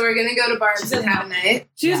 Okay, Just so we're gonna go to Barb's She's and in have a night.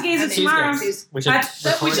 Tuesdays Yeah. is tomorrow. Tuesdays. We should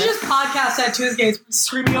We record should it. just podcast at Tuesdays,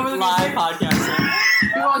 screaming over the Live music. podcasting.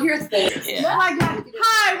 You won't hear things. Oh Yeah. my god!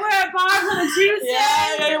 Hi, we're at Barb's on a Tuesday.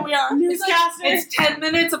 Yeah, we are. Newscaster. It's 10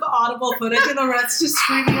 minutes of audible footage and the rest just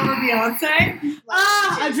screaming over Beyonce.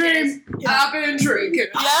 Ah, a dream. I've been drinking.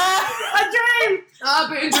 Yeah. A dream. I've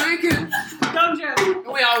been drinking. Don't joke. And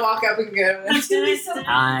we all walk up and go. It's gonna be so.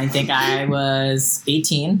 I think I was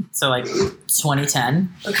 18, so like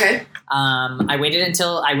 2010. Okay. I waited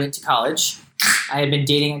until I went to college. I had been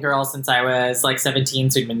dating a girl since I was like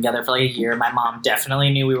 17, so we'd been together for like a year. My mom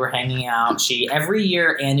definitely knew we were hanging out. She every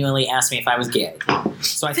year annually asked me if I was gay.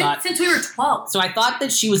 So I thought Since we were 12.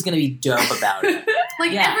 that she was gonna be dope about it.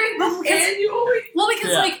 Like Yeah. because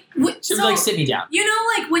Yeah. like, She would like sit me down. you know,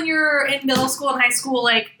 like when you're in middle school and high school,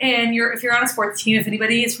 like, and if you're on a sports team, if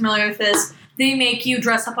anybody is familiar with this, they make you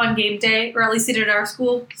dress up on game day, or at least they did at our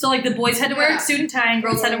school. So like the boys had to wear Yeah. suit and tie, and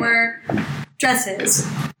girls had to wear dresses.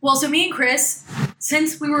 Well, so me and Chris,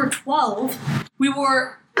 since we were 12, we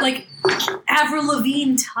wore like Avril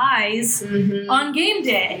Lavigne ties Mm-hmm. on game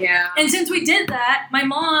day. Yeah. And since we did that, my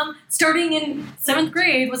mom, starting in 7th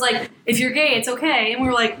grade, was like, if you're gay, it's okay. And we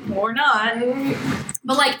were like, no, we're not.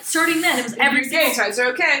 But like, starting then, it was every Gay single... ties are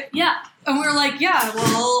okay. Yeah. And we were like, yeah,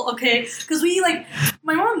 well, okay. Because we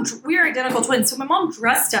are identical twins. So my mom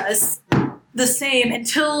dressed us the same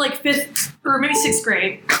until like 5th or maybe 6th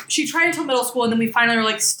grade. She tried until middle school, and then we finally were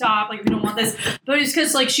like, stop, like we don't want this. But it's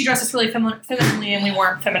because like she dressed us really femininely, and we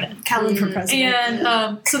weren't feminine. Callan for president.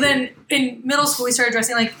 And so then in middle school, we started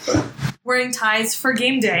dressing like wearing ties for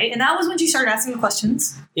game day, and that was when she started asking the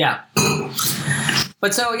questions. Yeah.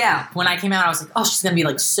 But so, yeah, when I came out, I was like, oh, she's going to be,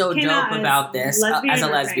 like, so Came dope out about this as a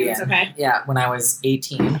lesbian. Okay. Yeah, when I was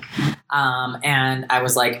 18. And I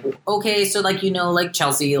was like, okay, so, like, you know, like,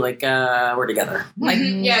 Chelsea, like, we're together. Like,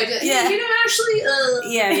 Yeah, I did. Yeah. You know, actually,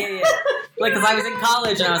 yeah. Like, because I was in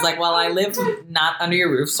college, and I was like, well, I live not under your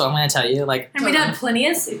roof, so I'm going to tell you, like. And we'd had plenty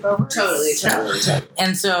of sleepovers. Totally.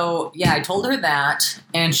 And so, yeah, I told her that,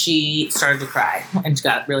 and she started to cry, and she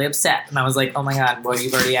got really upset. And I was like, oh, my God, well,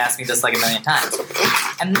 you've already asked me this, like, a million times.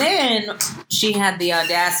 And then she had the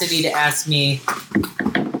audacity to ask me,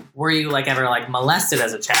 were you, like, ever, like, molested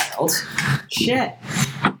as a child? Shit.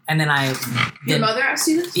 And then Your mother asked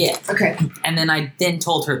you this? Yeah. Okay. And then I then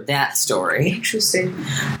told her that story, Interesting.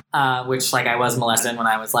 which, like, I was molested when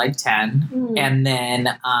I was, like, 10. Mm. And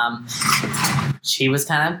then she was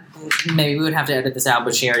kind of, maybe we would have to edit this out,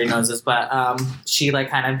 but she already knows this, but she, like,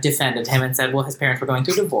 kind of defended him and said, well, his parents were going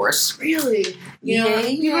through divorce. Really? You know,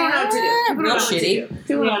 people don't know what to do. People Real don't know what to shitty. do.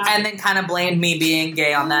 People don't know what to And then kind of blamed me being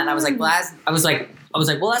gay on that. And I was like, well, I was like,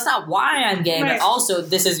 well, that's not why I'm gay, Right. but also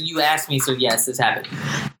this is, you asked me, so yes, this happened.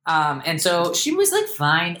 And so she was like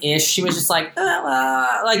fine-ish. She was just like,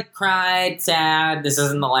 like cried, sad. This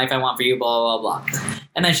isn't the life I want for you, blah, blah, blah.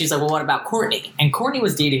 And then she's like, well, what about Courtney? And Courtney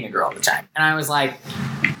was dating a girl at the time. And I was like,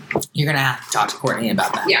 you're going to have to talk to Courtney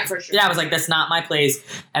about that. Yeah, for sure. Yeah, I was like, that's not my place.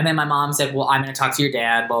 And then my mom said, well, I'm going to talk to your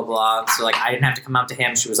dad, blah, blah. So, like, I didn't have to come out to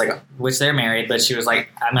him. She was like, which they're married, but she was like,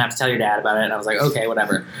 I'm going to have to tell your dad about it. And I was like, okay,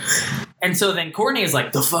 whatever. And so then Courtney is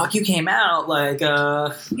like, the fuck, you came out? Like,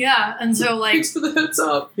 Yeah, and so, like, Thanks for the heads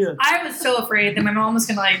up. I was so afraid that my mom was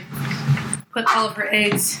going to, like, put all of her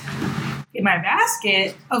eggs in my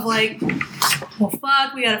basket of, like, well,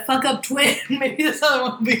 fuck, we got a fuck up twin. Maybe this other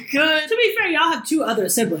one will be good. To be fair, y'all have 2 other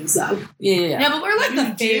siblings, though. yeah. Yeah, but we're, like,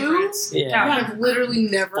 the favorites. Yeah. Like, literally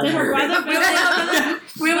never. We have a brother.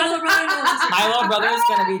 We have a little brother and a little sister. My little brother is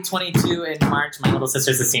going to be 22 in March. My little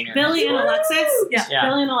sister's a senior. Billy and Alexis? Yeah.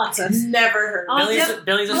 Billy and Alexis. Never heard. Oh,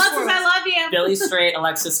 Billy's a Alexis, I love you. Billy's straight.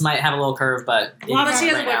 Alexis might have a little curve, but Well, but she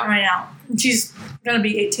has a boyfriend right now. And she's going to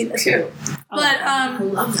be 18 this year. But, I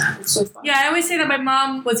love that. It's so fun. yeah, I always say that my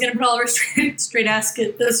mom was going to put all of her straight eggs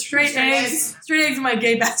in my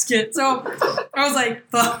gay basket. So I was like,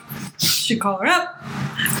 fuck, should call her up.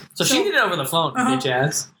 So she did it over the phone, bitch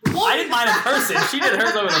ass. I didn't mind in person. She did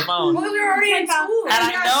hers over the phone. Well, we were already in school.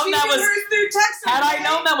 Had I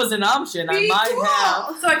known that was an option, I might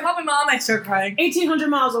have. So I called my mom. I start crying. 1,800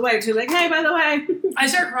 miles away, too. Like, hey, by the way. I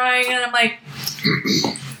start crying, and I'm like,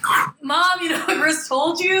 Mom, you know what Chris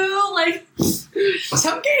told you? Like,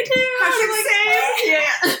 some gay dude. Yeah.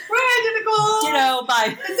 We're identical. You know,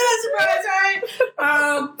 bye. It's not a surprise,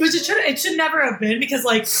 right? But it should never have been, because,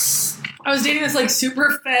 like, I was dating this, like,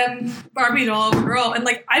 super femme Barbie doll girl, and,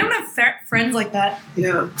 like, I don't have friends like that.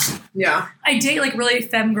 Yeah. I date, like, really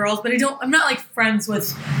femme girls, but I'm not, like, friends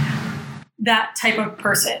with that type of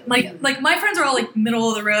person. Like my friends are all, like, middle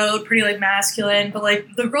of the road, pretty, like, masculine, but, like,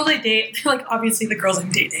 the girls I date, like, obviously the girls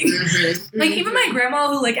I'm dating. Mm-hmm. Like, even my grandma,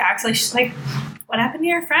 who, like, acts like she's like, what happened to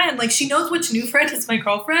your friend? Like, she knows which new friend is my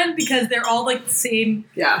girlfriend, because they're all, like, the same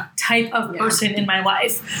type of person in my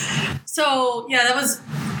life. So, yeah,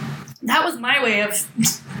 that was my way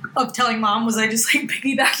of telling Mom, was I just, like,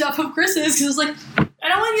 piggybacked off of Chris's, because it was like, I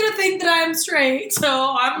don't want you to think that I'm straight,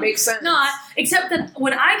 so I'm Makes sense. not. Except that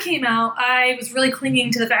when I came out, I was really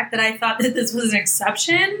clinging to the fact that I thought that this was an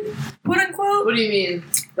exception, quote unquote. What do you mean?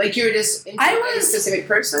 Like, you were just into a specific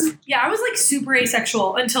person? Yeah, I was, like, super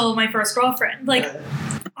asexual until my first girlfriend. Like,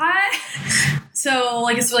 so,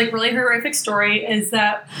 like, it's, like, really horrific story is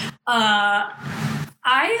that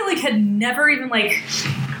I, like, had never even, like,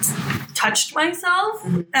 touched myself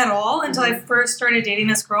at all until I first started dating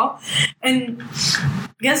this girl. And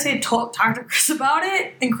I guess I talked to Chris about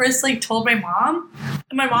it, and Chris, like, told my mom.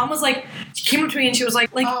 And my mom was like, she came up to me and she was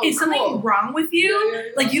like, is something wrong with you?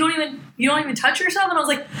 Yeah. Like, you don't even touch yourself? And I was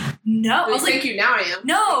like, no. I was like, thank you, now I am.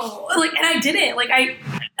 no. Like, and I didn't. Like, I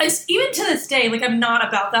even to this day, like, I'm not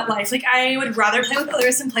about that life. Like, I would rather play with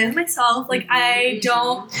others than play with myself. Like, I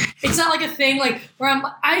don't, it's not like a thing, like, where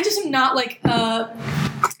I just am not, like,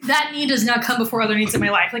 that need does not come before other needs in my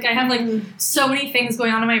life. Like, I have, like, so many things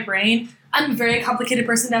going on in my brain. I'm a very complicated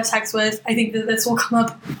person to have sex with. I think that this will come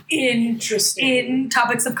up in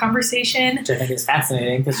topics of conversation. Which I think is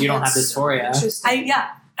fascinating, because you don't have dysphoria.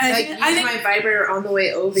 I Like, use my vibrator on the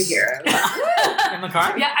way over here. In the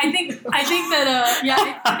car? Yeah, I think that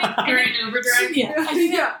I You're in overdrive. think I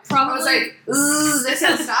think that I probably was like, ooh, this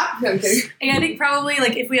has stopped. I'm kidding. and I think probably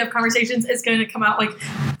like if we have conversations, it's going to come out like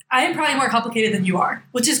I am probably more complicated than you are,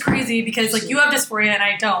 which is crazy because like you have dysphoria and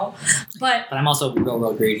I don't. But I'm also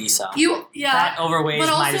real greedy, so that overweighs but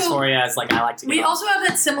my also- dysphoria as like I like to. We get also have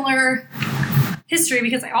that similar history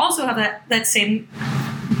because I also have that same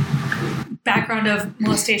background of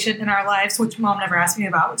molestation in our lives, which mom never asked me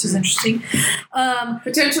about, which is interesting.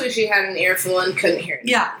 Potentially she had an earful and couldn't hear it.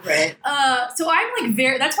 Yeah. Right. So I'm like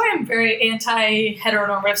that's why I'm very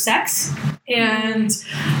anti-heteronormative sex. And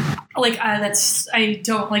like I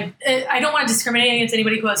don't want to discriminate against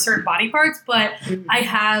anybody who has certain body parts, but I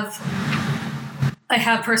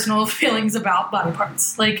have personal feelings about body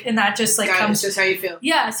parts, like, and that just like It's just how you feel.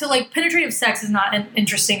 Yeah, so like penetrative sex is not an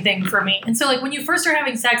interesting thing for me, and so like when you first start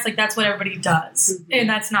having sex, like that's what everybody does, and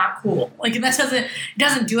that's not cool. Like, and that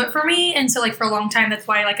doesn't do it for me, and so like for a long time, that's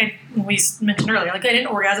why like we mentioned earlier, like I didn't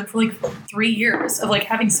orgasm for like 3 years of like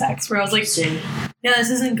having sex, where I was like, yeah, this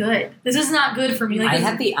isn't good. This is not good for me. Like I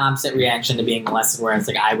had the opposite reaction to being molested, where it's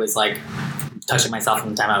like I was like touching myself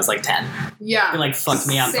from the time I was like 10. Yeah. It like fucked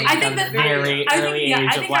me up from I like think a that- very early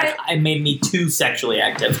age of like it made me too sexually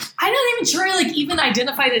active. I'm not even sure I like even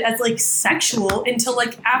identified it as like sexual until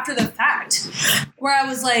like after the fact, where I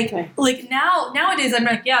was like, like nowadays I'm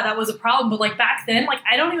like, yeah, that was a problem, but like back then, like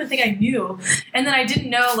I don't even think I knew, and then I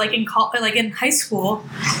didn't know like in high school.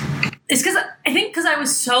 It's because I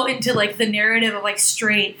was so into like the narrative of like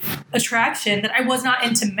straight attraction that I was not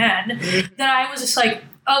into men, that I was just like,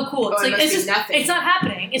 oh cool, it's it like must it's be just nothing. it's not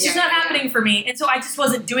happening. It's just not happening for me, and so I just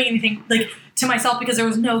wasn't doing anything like to myself because there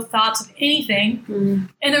was no thoughts of anything,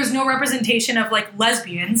 and there was no representation of like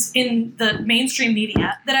lesbians in the mainstream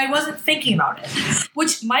media that I wasn't thinking about it,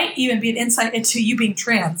 which might even be an insight into you being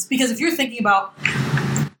trans, because if you're thinking about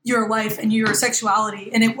your life and your sexuality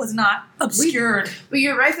and it was not obscured. But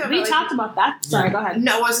you're right though. We talked about that. Sorry, go ahead.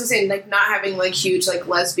 No, I wasn't saying like not having like huge like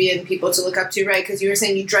lesbian people to look up to, right? Because you were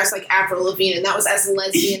saying you dress like Avril Lavigne, and that was as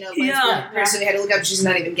lesbian person you had to look up. She's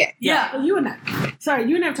not even gay. Yeah, well, you and I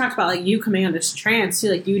have talked about like you coming out as trans too.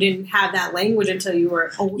 Like you didn't have that language until you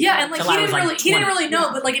were older. Yeah, and like Till he didn't really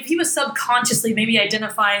know, but like if he was subconsciously maybe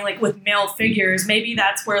identifying like with male figures, maybe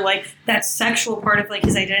that's where like that sexual part of like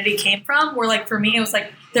his identity came from. Where like for me it was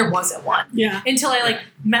like there wasn't one. Yeah. Until I like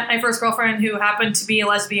met my first girlfriend who happened to be a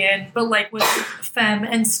lesbian, but like was femme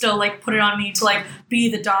and still like put it on me to like be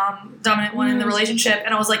the dominant one in the relationship.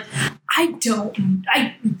 And I was like, I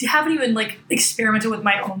haven't even like experimented with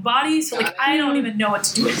my own body, so like I don't even know what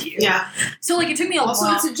to do with you. Yeah. So like it took me Also,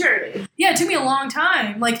 it's a journey. it took me a long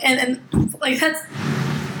time. Like and like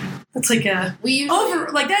that's like a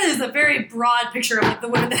that is a very broad picture of like the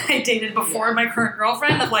women that I dated before my current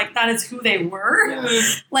girlfriend, of like that is who they were.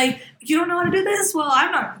 Like, you don't know how to do this? Well,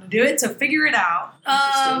 I'm not going to do it, so figure it out.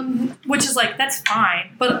 Which is like, that's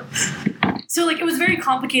fine. But so like it was very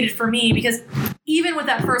complicated for me because even with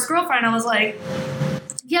that first girlfriend, I was like,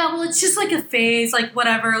 yeah, well, it's just like a phase, like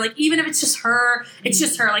whatever. Like even if it's just her, it's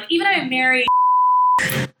just her. Like even if I'm married,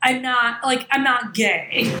 I'm not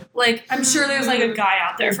gay. Like, I'm sure there's like a guy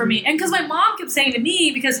out there for me. And because my mom kept saying to me,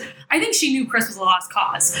 because I think she knew Chris was a lost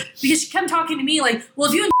cause, because she kept talking to me like, well,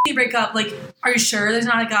 if you and break up, like, are you sure there's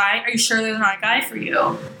not a guy? Are you sure there's not a guy for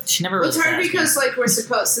you? She never. Well, it's hard because like we're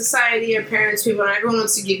supposed, society, our parents, people, and everyone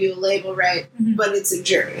wants to give you a label, right? But it's a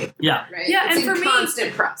journey. Yeah. Right. Yeah, it's and for a me,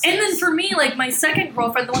 constant process. And then for me, like my second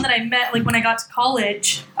girlfriend, the one that I met, like when I got to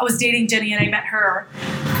college, I was dating Jenny and I met her.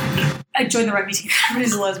 I joined the rugby team.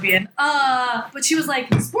 Everybody's a lesbian. But she was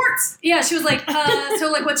like, sports. Yeah, she was like,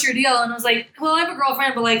 so like, what's your deal? And I was like, well, I have a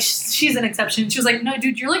girlfriend, but like, she's an exception. She was like, no,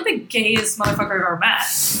 dude, you're like the gayest motherfucker I've ever met.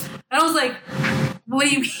 And I was like, what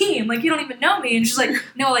do you mean? Like, you don't even know me. And she's like,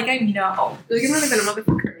 no, like, I know. Like, you're not even a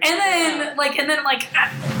motherfucker. And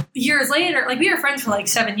then years later, like, we were friends for like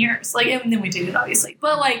 7 years. Like, and then we dated, obviously.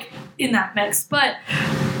 But like, in that mix. But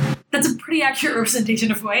that's a pretty accurate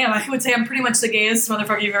representation of who I am. I would say I'm pretty much the gayest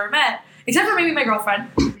motherfucker you've ever met. Except for maybe my girlfriend.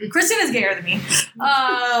 Kristen is gayer than me.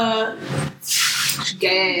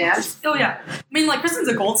 Gay ass. Oh, yeah. I mean, like, Kristen's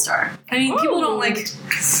a gold star. I mean, people don't, like,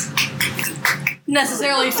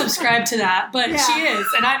 necessarily subscribe to that, but she is,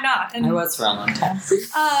 and I'm not. And, I was for a long time.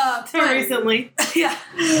 Recently. Yeah.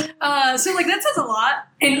 So, like, that says a lot.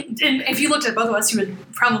 And if you looked at both of us, you would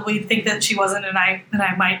probably think that she wasn't, and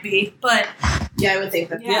I might be. But Yeah, I would think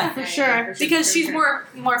that. Yeah, for sure. Because she's more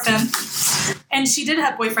femme. And she did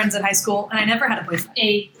have boyfriends in high school, and I never had a boyfriend.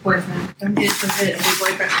 A boyfriend. I did a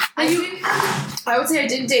boyfriend. I would say I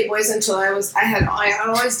didn't date boys until I had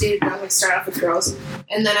always dated. I would start off with girls,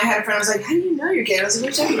 and then I had a friend. I was like, "How do you know you're gay?" I was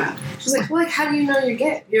like, "What are you talking about?" She was like, "Well, like, how do you know you're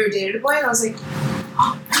gay? You ever dated a boy?" And I was like,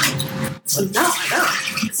 "Oh, no, I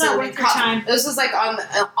don't." It's not worth your time. This was like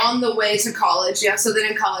on the way to college. Yeah. So then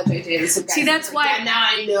in college, I dated some guys. See, that's why now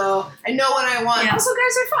I know what I want. Yeah. Also,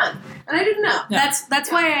 guys are fun, and I didn't know. Yeah. That's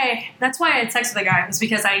why I had sex with a guy, was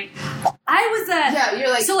because I was that. Yeah, you're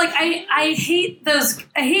like. So like I hate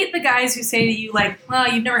the guys who say to you like, well,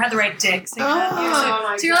 you've never had the right dick. So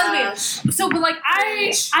you're lesbian. So but like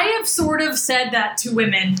I have sort of said that to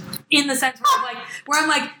women in the sense where I'm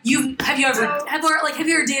like, have you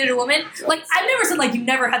ever dated a woman? Like I've never said like you've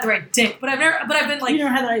never had the right dick, but I've been like, You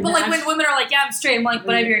never had the right but like match. when women are like, yeah, I'm straight, I'm like,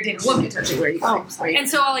 but I've never dated a woman. And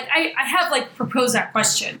so like I have like proposed that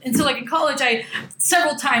question, and so like in college I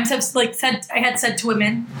several times have like said to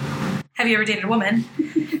women, have you ever dated a woman?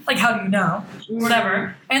 Like, how do you know?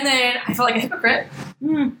 Whatever. And then I felt like a hypocrite.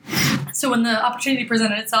 So when the opportunity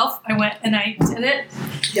presented itself, I went and I did it.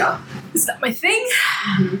 Yeah. Is that my thing?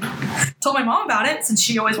 Told my mom about it since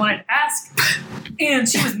she always wanted to ask. And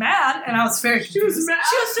she was mad, and I was very confused. She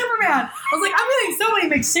was super mad. I was like, I'm getting so many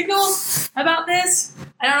mixed signals about this.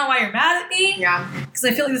 I don't know why you're mad at me. Yeah. Because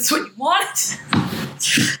I feel like that's what you want.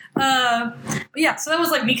 But yeah, so that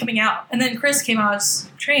was like me coming out. And then Chris came out as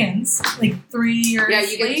trans like 3 years Yeah,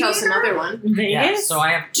 you can tell us another one. Yeah, so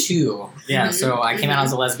I have two. Yeah, so I came out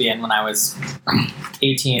as a lesbian when I was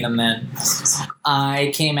 18, and then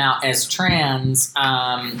I came out as trans.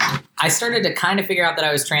 I started to kind of figure out that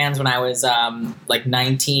I was trans when I was like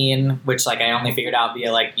 19, which like I only figured out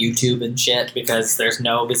via like YouTube and shit because there's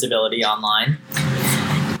no visibility online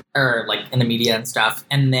or like in the media and stuff.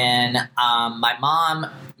 And then my mom,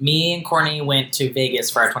 me and Courtney went to Vegas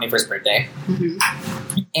for our 21st birthday.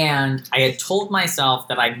 And I had told myself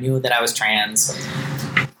that I knew that I was trans.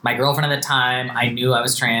 My girlfriend at the time, I knew I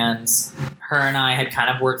was trans. Her and I had kind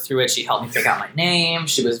of worked through it. She helped me pick out my name.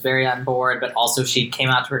 She was very on board, but also she came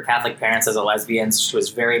out to her Catholic parents as a lesbian. So she was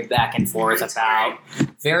very back and forth about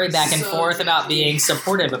being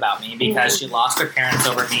supportive about me because she lost her parents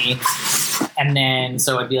over me. And then,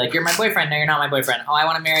 so it'd be like, you're my boyfriend. No, you're not my boyfriend. Oh, I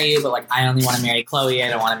want to marry you, but like, I only want to marry Chloe. I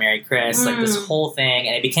don't want to marry Chris. Like this whole thing.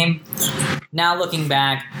 And it became, now looking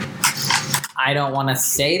back, I don't want to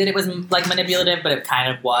say that it was like manipulative, but it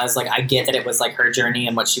kind of was. Like, I get that it was like her journey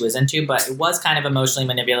and what she was into, but it was kind of emotionally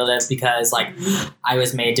manipulative because like I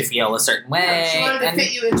was made to feel a certain way. She wanted to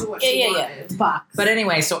fit you into what she wanted. Box. But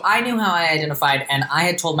anyway, so I knew how I identified, and I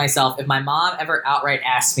had told myself if my mom ever outright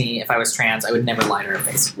asked me if I was trans, I would never lie to her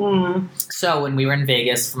face. So when we were in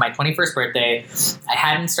Vegas for my 21st birthday, I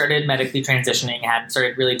hadn't started medically transitioning, I hadn't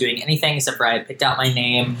started really doing anything except for I had picked out my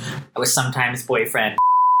name. I was sometimes boyfriend.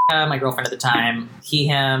 My girlfriend at the time, he,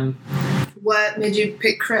 him. What made you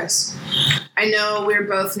pick Chris? I know we're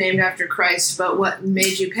both named after Christ, but what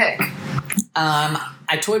made you pick?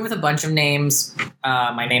 I toyed with a bunch of names.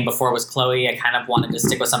 My name before was Chloe. I kind of wanted to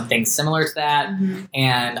stick with something similar to that.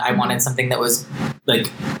 And I wanted something that was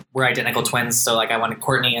like, we're identical twins. So like I wanted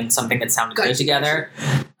Courtney and something that sounded good together.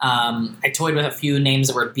 I toyed with a few names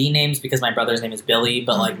that were B names because my brother's name is Billy,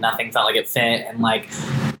 but like nothing felt like it fit. And like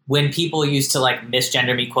when people used to like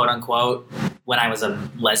misgender me, quote unquote, when I was a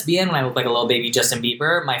lesbian, when I looked like a little baby Justin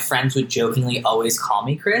Bieber, my friends would jokingly always call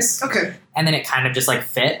me Chris. Okay. And then it kind of just like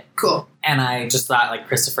fit. Cool. And I just thought like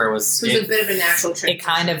Christopher was... It was a bit of a natural transition. It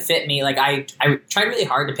kind of fit me. Like I tried really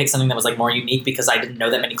hard to pick something that was like more unique because I didn't know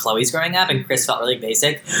that many Chloes growing up, and Chris felt really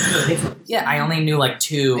basic. Yeah, I only knew like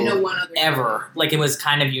two I know one other ever. Like it was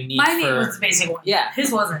kind of unique. My name was the basic one. Yeah.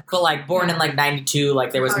 His wasn't. But like born in like 92,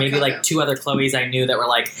 like there was maybe like two other Chloes I knew that were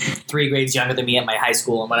like 3 grades younger than me at my high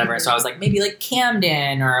school and whatever. So I was like maybe like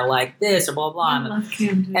Camden or like this or blah blah. I love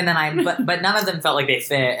Camden. And then but none of them felt like they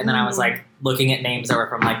fit. And then I was like looking at names that were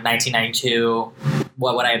from like 1992.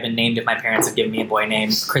 What would I have been named if my parents had given me a boy name?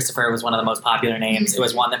 Christopher was one of the most popular names. It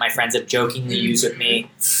was one that my friends had jokingly used with me.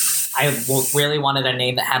 I really wanted a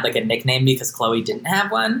name that had like a nickname because Chloe didn't have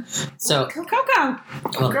one. So Coco.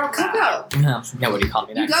 Girl, Coco. Nobody called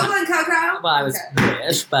me that. You go on, Coco. Well, I was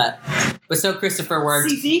boyish, but so Christopher worked.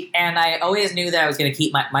 Cece. And I always knew that I was going to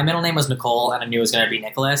keep my middle name was Nicole, and I knew it was going to be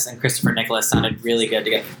Nicholas, and Christopher Nicholas sounded really good to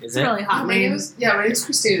get. Is it? Really hot My name is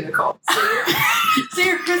Christina Nicole. So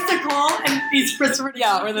you're Chris Nicole and he's Christopher.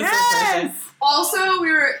 Yeah, we're the same person. Also,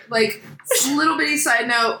 we were like, little bitty side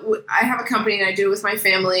note, I have a company and I do it with my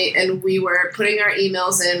family, and we were putting our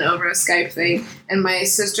emails in over a Skype thing, and my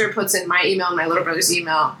sister puts in my email and my little brother's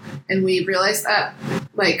email, and we realized that,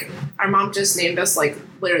 like, our mom just named us, like,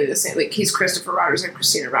 literally the same. Like, he's Christopher Rogers and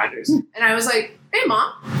Christina Rogers. And I was like, hey,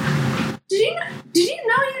 Mom, did you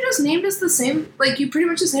know you just named us the same? Like, you pretty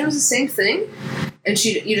much just named us the same thing? And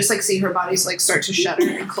you just like see her body's like start to shudder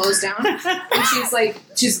and close down, and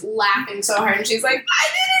she's laughing so hard, and she's like, I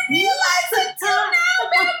didn't realize it till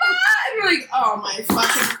now, Mama. And we're like, oh my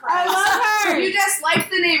fucking Christ! I love her. You just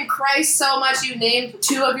like the name Christ so much, you named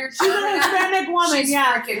 2 of your She's an children. Hispanic woman. She's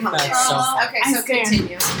Yeah. freaking hilarious. That's so fun. Okay, I so stand.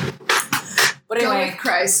 continue. But Go anyway, with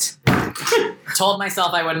Christ. told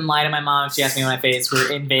myself I wouldn't lie to my mom if she asked me my face. We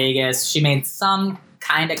were in Vegas. She made some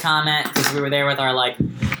kind of comment because we were there with our like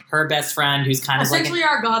her best friend who's kind of like Essentially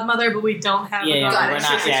our godmother, but we don't have a yeah, godmother. we're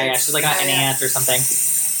not, yeah, she's like an aunt or something.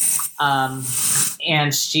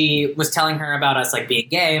 And she was telling her about us like being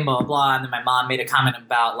gay and blah blah blah, and then my mom made a comment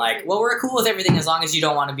about like, well, we're cool with everything as long as you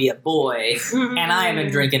don't want to be a boy. Mm-hmm. And I have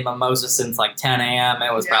been drinking mimosa since like 10 a.m.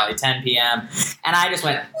 It was probably 10 p.m. And I just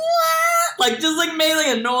went like just like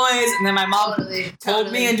making a noise, and then my mom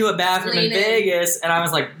pulled me into a bathroom in Vegas, and I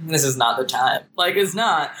was like, this is not the time. Like, it's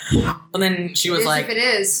not. But then she was like, if it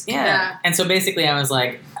is, yeah. And so basically I was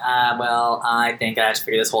like, well, I think I have to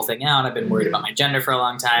figure this whole thing out. I've been worried about my gender for a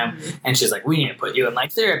long time. And she's like, we need to put you in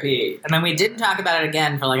like therapy. And then we didn't talk about it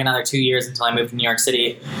again for like another 2 years until I moved to New York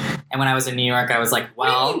City. And when I was in New York, I was like, What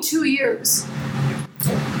do well, you mean 2 years?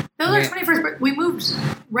 That was our 21st birthday. We moved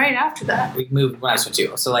right after that. we moved when I was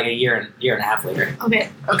 22. So like a year and a half later.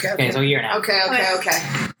 Okay. Okay. So a year and a half. Okay.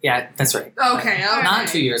 Yeah, that's right. Okay. Not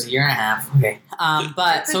 2 years, a year and a half. Okay.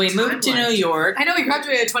 But so we moved to New York. I know we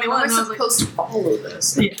graduated at How 21. am I And I was like, supposed to follow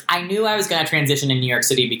this? I knew I was going to transition in New York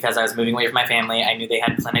City because I was moving away from my family. I knew they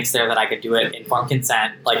had clinics there that I could do it informed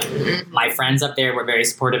consent. Like, my friends up there were very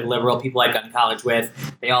supportive, liberal people I'd gone to college with.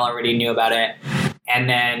 They all already knew about it. And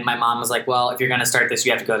then my mom was like, well, if you're going to start this,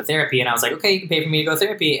 you have to go to therapy. And I was like, okay, you can pay for me to go to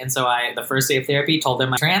therapy. And so the first day of therapy, told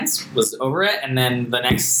them my trans, was over it. And then the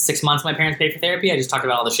next 6 months my parents paid for therapy. I just talked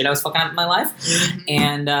about all the shit I was fucking up in my life.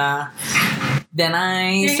 And then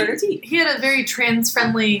I started tea. he had a very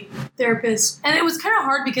trans-friendly therapist. And it was kind of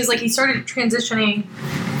hard because, like, he started transitioning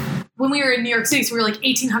when we were in New York City, so we were like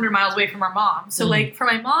 1,800 miles away from our mom. So like for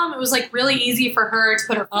my mom, it was like really easy for her to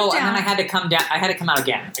put her foot down. And then I had to come down. I had to come out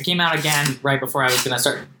again. I came out again right before I was going to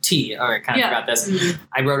start tea. Oh, I kind of forgot this.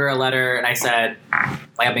 I wrote her a letter and I said,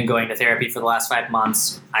 like, I've been going to therapy for the last 5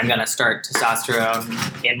 months. I'm going to start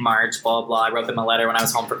testosterone in March, blah, blah, blah. I wrote them a letter when I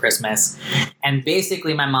was home for Christmas. And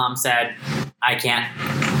basically my mom said, I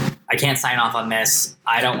can't sign off on this.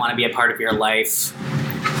 I don't want to be a part of your life.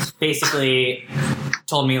 Basically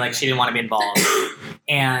told me like she didn't want to be involved.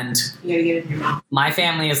 And You gotta get it in your mouth. my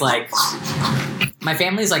family is like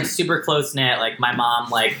super close knit. Like my mom,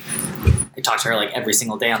 like I talk to her like every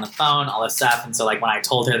single day on the phone, all this stuff. And so like when I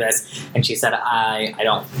told her this and she said, I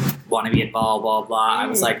don't want to be involved, blah, blah, I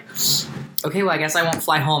was like, okay, well, I guess I won't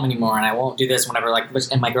fly home anymore and I won't do this whenever, like,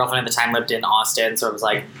 and my girlfriend at the time lived in Austin. So it was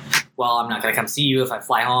like, well, I'm not going to come see you if I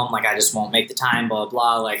fly home. Like, I just won't make the time, blah,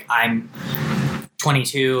 blah. Like, I'm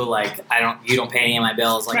 22, like, you don't pay any of my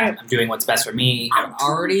bills. Like, I'm doing what's best for me. I've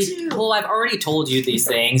already told you these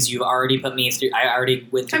things. You've already put me through, I already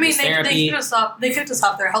went through this therapy. They could have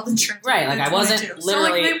stopped their health insurance. Right, like, I wasn't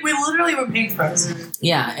literally. So, like, we literally were paying for us.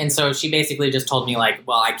 Yeah, and so she basically just told me, like,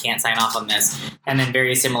 well, I can't sign off on this. And then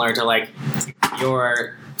very similar to, like,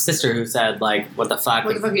 your sister who said, like, what the fuck?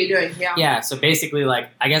 What the fuck are you doing? Yeah. Yeah, so basically, like,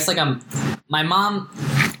 I guess, like, my mom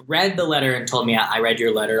read the letter and told me, I read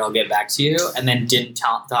your letter, I'll get back to you, and then didn't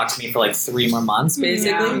talk to me for, like, 3 more months,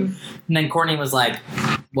 basically. Yeah. And then Courtney was like,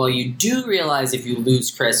 well, you do realize if you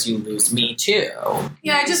lose Chris, you lose me, too.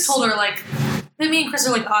 Yeah, I just told her, like, that me and Chris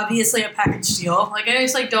are, like, obviously a package deal. Like, I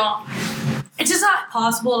just, like, don't... It's just not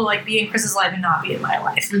possible to, like, be in Chris's life and not be in my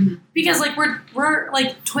life. Mm-hmm. Because, like, we're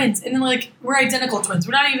like, twins. And then, like, we're identical twins.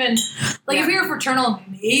 We're not even... Like, if we were fraternal,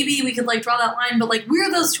 maybe we could, like, draw that line. But, like,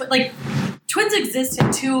 we're those twins... Like, twins exist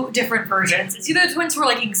in 2 different versions. It's either twins who are,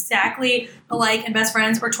 like, exactly alike and best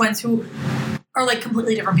friends, or twins who are, like,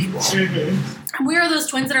 completely different people. Mm-hmm. And we are those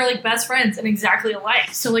twins that are, like, best friends and exactly alike.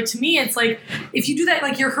 So, like, to me, it's, like, if you do that,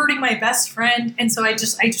 like, you're hurting my best friend. And so I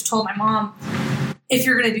just told my mom, if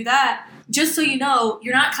you're going to do that, just so you know,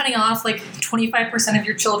 you're not cutting off, like, 25% of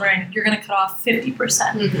your children. You're going to cut off 50%.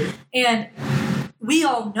 Mm-hmm. And we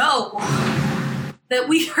all know that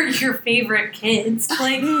we are your favorite kids.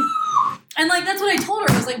 Like... And like that's what I told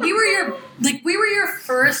her. I was like, we were your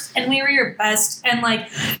first, and we were your best, and like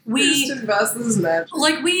we This is magic.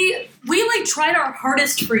 like we like tried our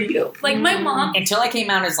hardest for you. Like my mom. Until I came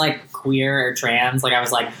out as like queer or trans, like I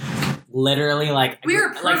was like literally like We were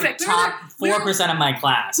like, perfect. top We were- 4% of my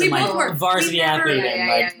class. we and like both were. varsity We never- athlete Yeah, and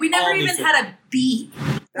yeah, like yeah. We never all even these had a B.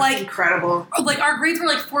 That's Like incredible. our grades were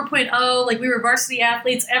like 4.0. Like we were varsity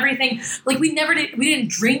athletes. Everything. Like we didn't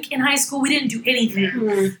drink in high school. We didn't do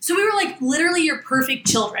anything. So we were like literally your perfect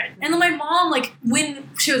children. And then my mom, like when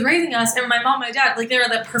she was raising us, and my mom and my dad, like they were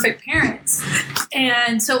the perfect parents.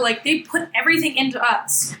 And so like they put everything into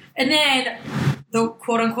us. And then the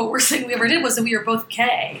quote unquote worst thing we ever did was that we were both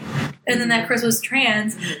gay. And then that Chris was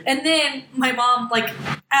trans. And then my mom, like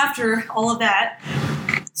after all of that,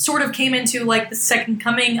 sort of came into like the second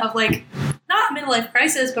coming of like not midlife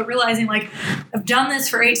crisis, but realizing like I've done this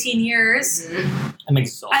for 18 years. I'm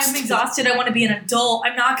exhausted. I'm exhausted. I want to be an adult.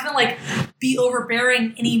 I'm not gonna like be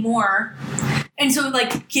overbearing anymore. And so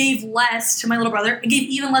like gave less to my little brother and gave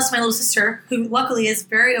even less to my little sister, who luckily is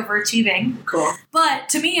very overachieving. Cool. But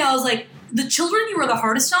to me, I was like, the children you were the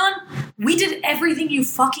hardest on, we did everything you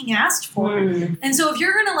fucking asked for. And so if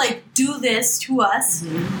you're gonna like do this to us,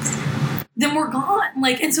 then we're gone.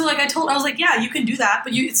 Like, and so like I was like, yeah, you can do that,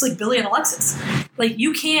 but it's like Billy and Alexis. Like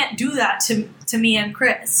you can't do that to me and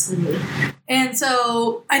Chris. And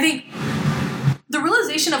so I think the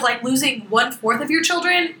realization of like losing 1/4 of your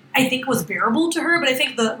children, I think was bearable to her, but I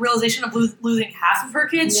think the realization of losing half of her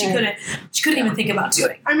kids, she couldn't even think about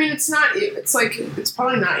doing. I mean, it's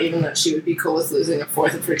probably not even that she would be cool with losing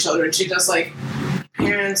 1/4 of her children. She just like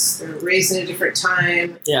parents, they're raised in a different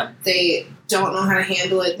time. Yeah. They don't know how to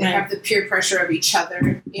handle it. They have the peer pressure of each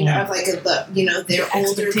other, you know, of like their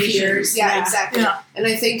older peers. Yeah, exactly. Yeah. And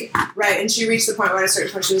I think, and she reached the point where at a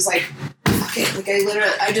certain point she was like, fuck it.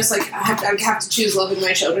 Like I have to choose loving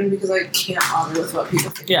my children because I can't bother with what people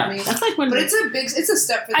think of me. That's like when. But it's a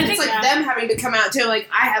step for them. I It's think like them having to come out too. Like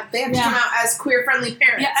they have to come out as queer friendly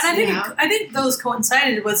parents. Yeah, and I think those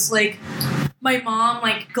coincided with like my mom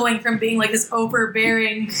like going from being like this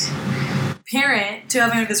overbearing parent to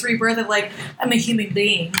having like this rebirth of like I'm a human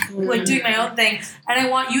being, like doing my own thing, and I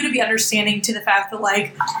want you to be understanding to the fact that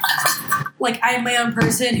like I'm my own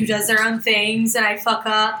person who does their own things and I fuck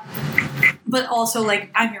up, but also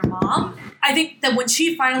like I'm your mom. I think that when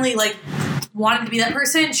she finally like wanted to be that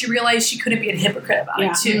person, she realized she couldn't be a hypocrite about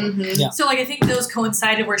it too. Yeah. So like I think those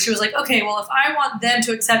coincided where she was like, okay, well if I want them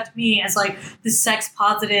to accept me as like the sex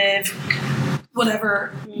positive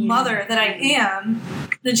whatever mother that I am,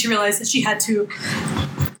 then she realized that she had to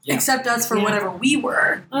accept us for whatever we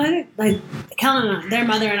were. Like Kellen and their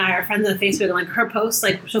mother and I are friends on Facebook, and like her posts,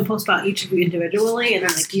 like she'll post about each of you individually, and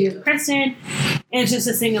then like you and Kristen, and it's just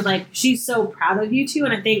this thing of like she's so proud of you two,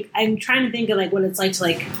 and I think I'm trying to think of like what it's like to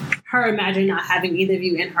like her imagine not having either of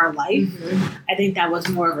you in her life. I think that was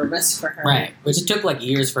more of a risk for her, Right, which it took like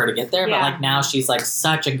years for her to get there, but like now she's like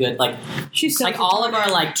such a good like she's so like all of our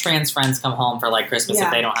like trans friends come home for like Christmas if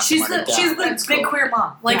they don't have She's somewhere to go. she's the big queer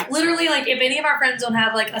mom. Like literally, like if any of our friends don't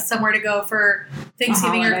have like a somewhere to go for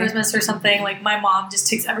Thanksgiving or Christmas or something, like my mom just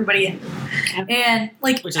takes everybody in, and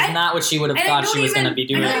like which is not what she would have and thought I she was going to be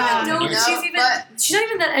doing. I don't even know she's not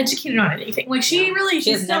even that educated on anything. Like she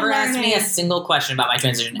has never asked me a single question about my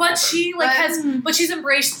transition. But ever. she like but she's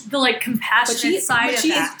embraced the like compassionate side of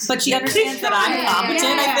that. But she understands that I'm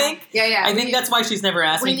competent. I think. Yeah. I think that's why she's never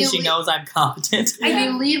asked me, because she knows I'm competent. When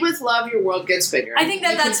you lead with love, your world gets bigger. I think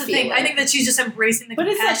that's the thing. I think that she's just embracing the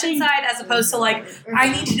compassion side as opposed to like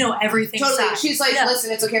I need to know everything. Totally. Side. She's like,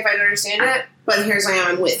 listen, it's okay if I don't understand it, but here's I am.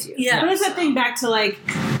 I'm with you. Yeah. But it's that thing back to like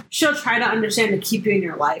she'll try to understand to keep you in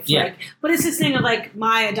your life. Yeah. Like, but it's this thing of like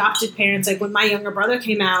my adopted parents, like when my younger brother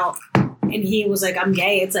came out and he was like, I'm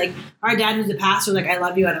gay, it's like our dad who's a pastor, like, I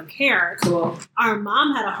love you, I don't care. Cool. Our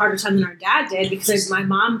mom had a harder time than our dad did because like my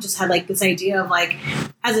mom just had like this idea of like,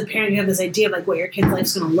 as a parent, you have this idea of like what your kid's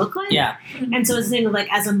life's gonna look like. Yeah. And so it's the thing of like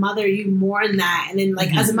as a mother you mourn that, and then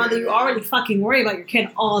like as a mother you already fucking worry about your kid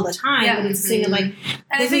all the time. Yeah. But it's the thing of like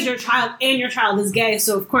this is your child and your child is gay,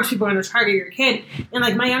 so of course people are gonna target your kid. And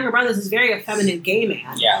like my younger brother is this very effeminate gay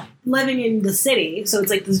man. Yeah. Living in the city, so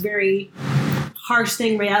it's like this very harsh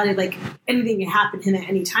thing, reality of like anything can happen to him at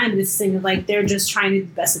any time. And this thing of like they're just trying to do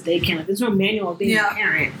the best that they can. Like there's no manual of being a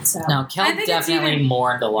parent. So no, Kel definitely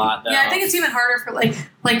mourned a lot though. Yeah, I think it's even harder for like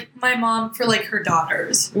my mom for like her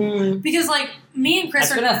daughters because like me and Chris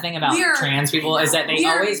That's been a thing about trans people is that they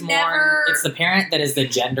always mourn. It's the parent that is the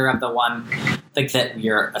gender of the one like that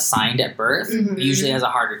you're assigned at birth. Usually has a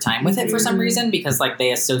harder time with it for some reason because like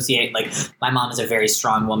they associate like my mom is a very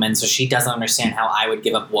strong woman, so she doesn't understand how I would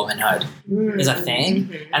give up womanhood is a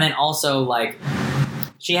thing. And then also like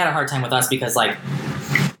she had a hard time with us because like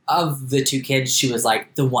of the two kids, she was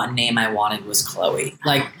like, the one name I wanted was Chloe.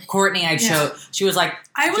 Like Courtney, I chose. She was like,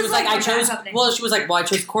 I chose. Well, she was like, well, I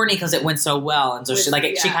chose Courtney because it went so well, and so she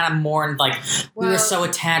kind of mourned like we were so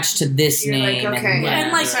attached to this name. Like, okay.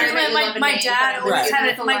 And like my dad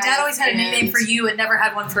always had a nickname for you and never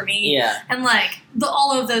had one for me. Yeah. And like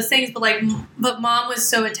all of those things, but mom was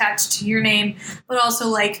so attached to your name, but also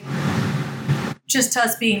like just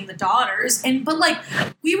us being the daughters. But like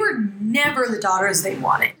we were never the daughters they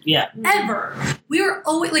wanted. Yeah. Ever. We were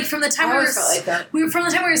always like from the time we were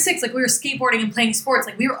 6, like we were skateboarding and playing sports.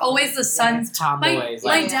 Like we were always the sons. Tomboys.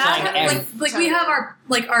 My dad we have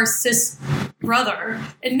our cis brother,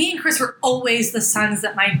 and me and Chris were always the sons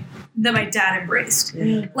that my dad embraced.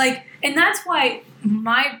 Mm. Like, and that's why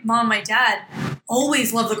my mom, my dad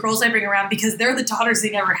always love the girls I bring around because they're the daughters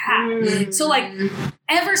they never had. Mm. So like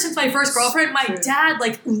ever since my first girlfriend, my dad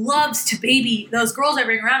like loves to baby those girls I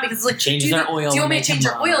bring around because it's like changes their oil. Do you want me to change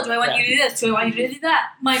your oil? Do I want you to do this? Do I want you to do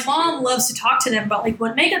that? My mom loves to talk to them about like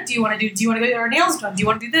what makeup do you want to do? Do you want to go get our nails done? Do you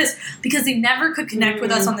want to do this? Because they never could connect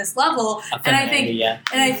with us on this level. And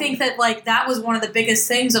I think that like that was one of the biggest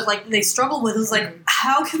things of like they struggled with was like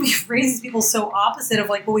how can we raise these people so opposite of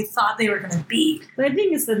like what we thought they were going to be? But I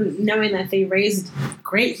think it's the knowing that they raised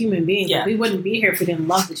great human beings. Yeah. Like, we wouldn't be here if we didn't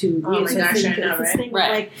love the two of you. Oh my gosh, I know,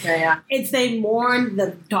 right? Like, it's they mourned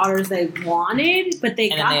the daughters they wanted, but they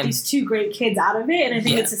got these two great kids out of it. And I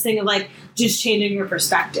think it's this thing of like just changing your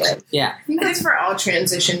perspective. Yeah. I think that's for all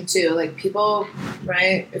transition too. Like people,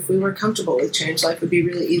 right? If we were comfortable with change, life would be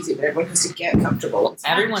really easy, but everyone has to get comfortable.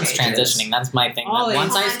 Everyone's transitioning. That's my thing.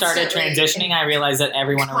 Once I started transitioning, I realized that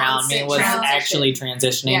everyone around me was actually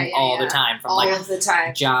transitioning all the time from all of the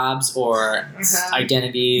time. Jobs or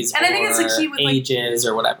identities and I think it's the key with ages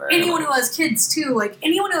or whatever. Anyone who has kids too, like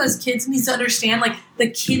anyone who has kids needs to understand like the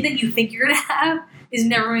kid that you think you're gonna have is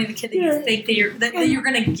never going to be the kid that you think that you're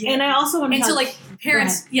gonna get. And I also want to so like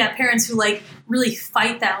parents who like really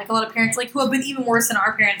fight that, like a lot of parents like who have been even worse than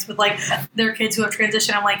our parents with like their kids who have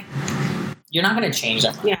transitioned. I'm like, you're not going to change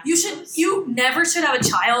them. Yeah. You never should have a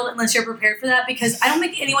child unless you're prepared for that because I don't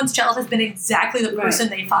think anyone's child has been exactly the person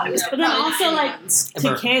they thought it was. But then also like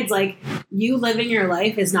to kids, like you living your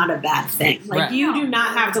life is not a bad thing. Like you do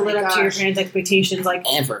not have to live up to your parents' expectations. Like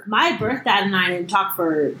ever. My birth dad and I didn't talk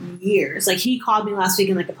for years. Like he called me last week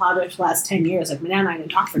and like apologized for the last 10 years. Like my dad and I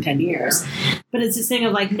didn't talk for 10 years. But it's this thing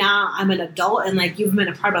of like now I'm an adult and like you've been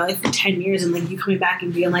a part of my life for 10 years and like you coming back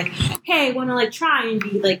and being like, hey, I want to like try and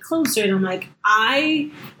be like closer. And I'm like, I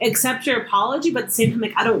accept your apology, but at the same time,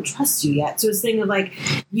 like I don't trust you yet. So it's a thing of like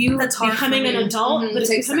you becoming an adult, but it's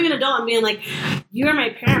becoming an adult and being like, you are my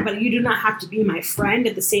parent, but you do not have to be my friend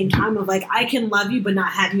at the same time of like I can love you but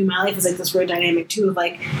not have you in my life is like this weird dynamic too of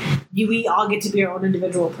like we all get to be our own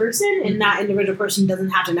individual person and that individual person doesn't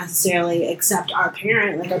have to necessarily accept our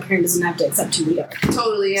parent, like our parent doesn't have to accept who we are.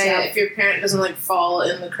 Totally, yeah. If your parent doesn't like fall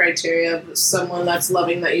in the criteria of someone that's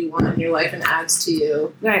loving that you want in your life and adds to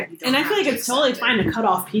you. Right. And I feel like it's totally fine to cut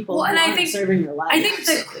off people who aren't serving your life. I think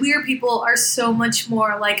that queer people are so much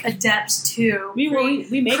more like adept to we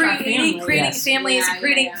make creating families and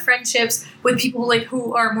creating friendships with people like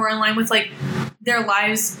who are more in line with like their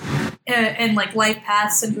lives and like life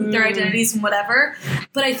paths and their identities and whatever.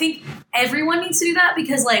 But I think everyone needs to do that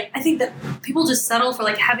because like I think that people just settle for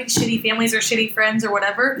like having shitty families or shitty friends or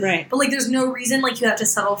whatever. Right. But like there's no reason like you have to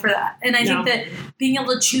settle for that. And I think that being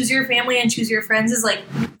able to choose your family and choose your friends is like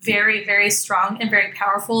very, very strong and very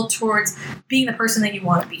powerful towards being the person that you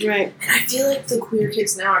want to be. Right. And I feel like the queer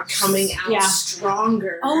kids now are coming out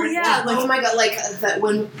stronger. Oh yeah. Like, oh my god, like that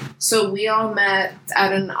so we all met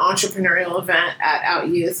at an entrepreneurial event at Out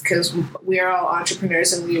Youth because we are all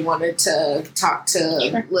entrepreneurs and we wanted to talk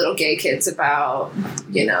to little gay kids about,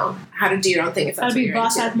 you know, how to do your own thing if that's what you're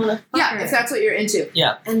into. Yeah, if that's what you're into.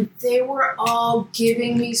 Yeah. And they were all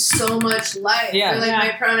giving me so much life. Yeah. They're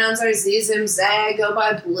like, my pronouns are Z, Zim, Zag, go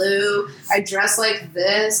by blue, I dress like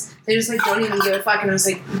this. They just like don't even give a fuck. And I was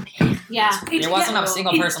like, there wasn't a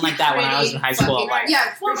single person like that when I was in high school. Like,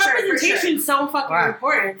 representation is so fucking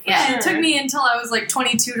important. Yeah, it took me until I was like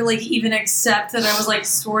 22 to like even accept that I was like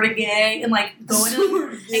sort of gay and like go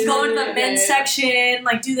into the men's section,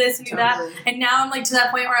 like do this and do that. And now I'm like to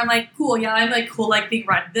that point where I'm like, cool, I'm like cool, like being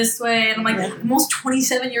run this way. And I'm like almost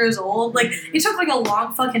 27 years old. Like it took like a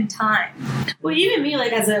long fucking time. Well, even me,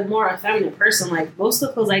 like as a more effeminate person, like most of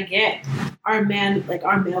the clothes I get our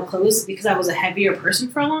male clothes because I was a heavier person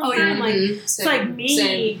for a long Oh, yeah. time. Like, Mhm. so like me,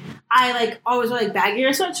 Same. I like always wear like baggier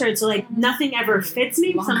sweatshirts, so like nothing ever fits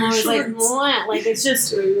me. So I'm always like, Shorts. "Mwah." Like it's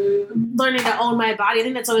just learning to own my body. I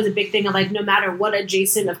think that's always a big thing of like no matter what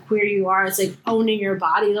adjacent of queer you are, it's like owning your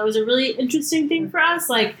body is always a really interesting thing for us.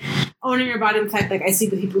 Like owning your body, in fact, like I see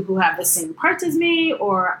the people who have the same parts as me,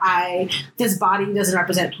 or this body doesn't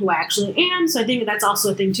represent who I actually am. So I think that's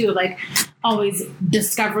also a thing too, like always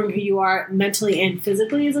discovering who you are mentally and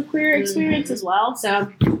physically is a queer experience as well.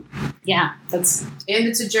 So yeah, that's And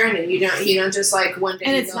it's a journey. You don't just like one day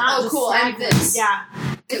and you it's go, not oh just cool, I'm stagnant. this. Yeah,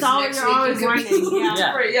 it's 'Cause always next you're week always you could be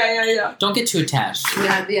learning. Yeah. Yeah. Don't get too attached.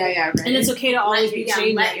 Yeah, right. And it's okay to always be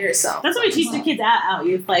changing. let yourself. That's what we teach the kids at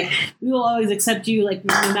youth. Like we will always accept you, like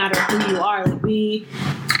no matter who you are. Like we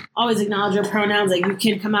always acknowledge your pronouns. Like you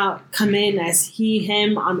can come in as he,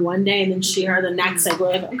 him on one day, and then she, her the next. Like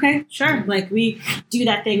we're like, okay, sure. Like we do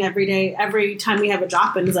that thing every day. Every time we have a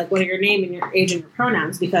drop in, is like, what are your name and your age and your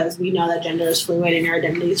pronouns? Because we know that gender is fluid and your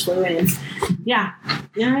identity is fluid. And yeah.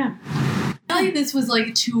 I feel like this was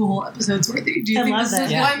like 2 whole episodes worth. Do you I think love this that.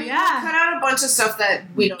 is Yeah. Well, I mean, Yeah. we cut out a bunch of stuff that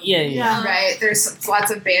we don't. Yeah. Yeah. Right. There's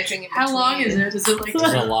lots of bantering. In How long between. is it? Is it like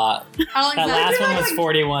There's a lot. how long That is last that? one was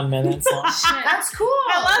 41 minutes long. That's cool.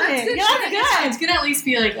 I love That's it. good Yeah, shit. that's good. It's gonna at least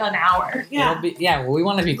be like an hour. Yeah. It'll be, well, we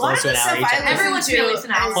want to be A lot close of to the an hour stuff each I episode. Everyone listen should be to at least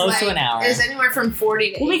an hour. is, Close like, to an hour. Is anywhere from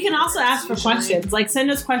 40 to. Well, we can 80 also ask for usually. questions. Like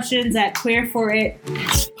send us questions at queerforit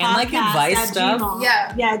And like advice stuff.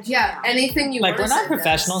 Yeah, anything you Like we're want not to send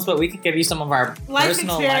professionals, us. but we could give you some of our Life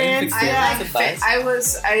personal experience, life yeah. experience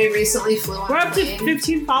advice. I recently flew on We're a up to plane.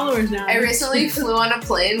 15 followers now. I recently flew on a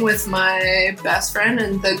plane with my best friend,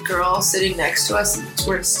 and the girl sitting next to us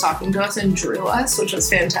was talking to us and drew us, which was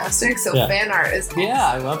fantastic. So Yeah. fan art is awesome. Yeah,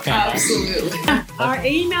 I love fan art. Absolutely. Our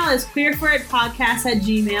email is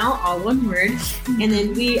queerforitpodcast@gmail, all one word. And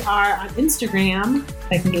then we are on Instagram,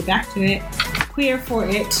 if I can get back to it,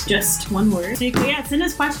 queerforit, just one word. So you can, send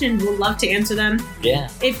us questions. We'll love to answer them. Yeah.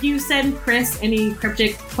 If you send Chris any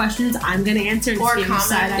cryptic questions, I'm going to answer. Or Steve comment.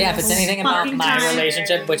 side. Yeah, if it's anything about Fucking my time.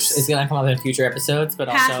 relationship, which is going to come up in future episodes, but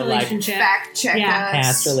Past also like relationship. Fact check Yeah. us.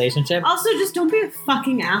 past relationship. Also, just don't be a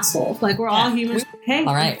fucking asshole. Like, we're all Yeah. humans. Hey,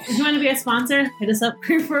 All right. if you want to be a sponsor, hit us up,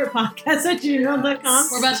 queerforitpodcast@gmail.com.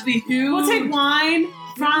 We're about to be huge. We'll take wine,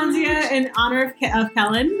 Franzia, in honor of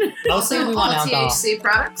Kellen. Mostly we Also, want all alcohol. THC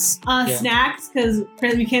products, Yeah. Snacks, because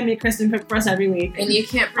we can't make Kristen cook for us every week. and you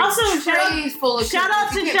can't bring Also, a tray full of. Shout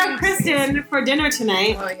out to you Chef can't bring- Kristen for dinner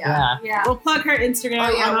tonight. Oh yeah. Yeah. Yeah. We'll plug her Instagram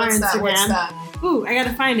Oh yeah. on our What's that? Instagram. What's that? Ooh, I gotta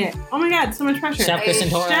find it. Oh my god, so much pressure. Chef Kristen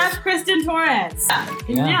Torres. Chef Kristen Torres.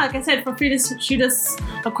 And Yeah. yeah, like I said, feel free to shoot us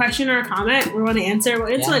a question or a comment. We want to answer.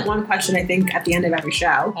 We'll answer Yeah. like one question, I think, at the end of every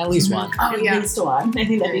show. At least one. Oh At yeah. least one. I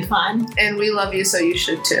think that'd be fun. And we love you, so you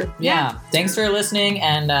should too. Yeah. Thanks for listening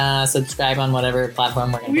and subscribe on whatever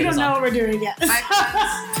platform we're going to We put don't this know on. what we're doing yet. Bye,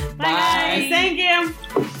 friends.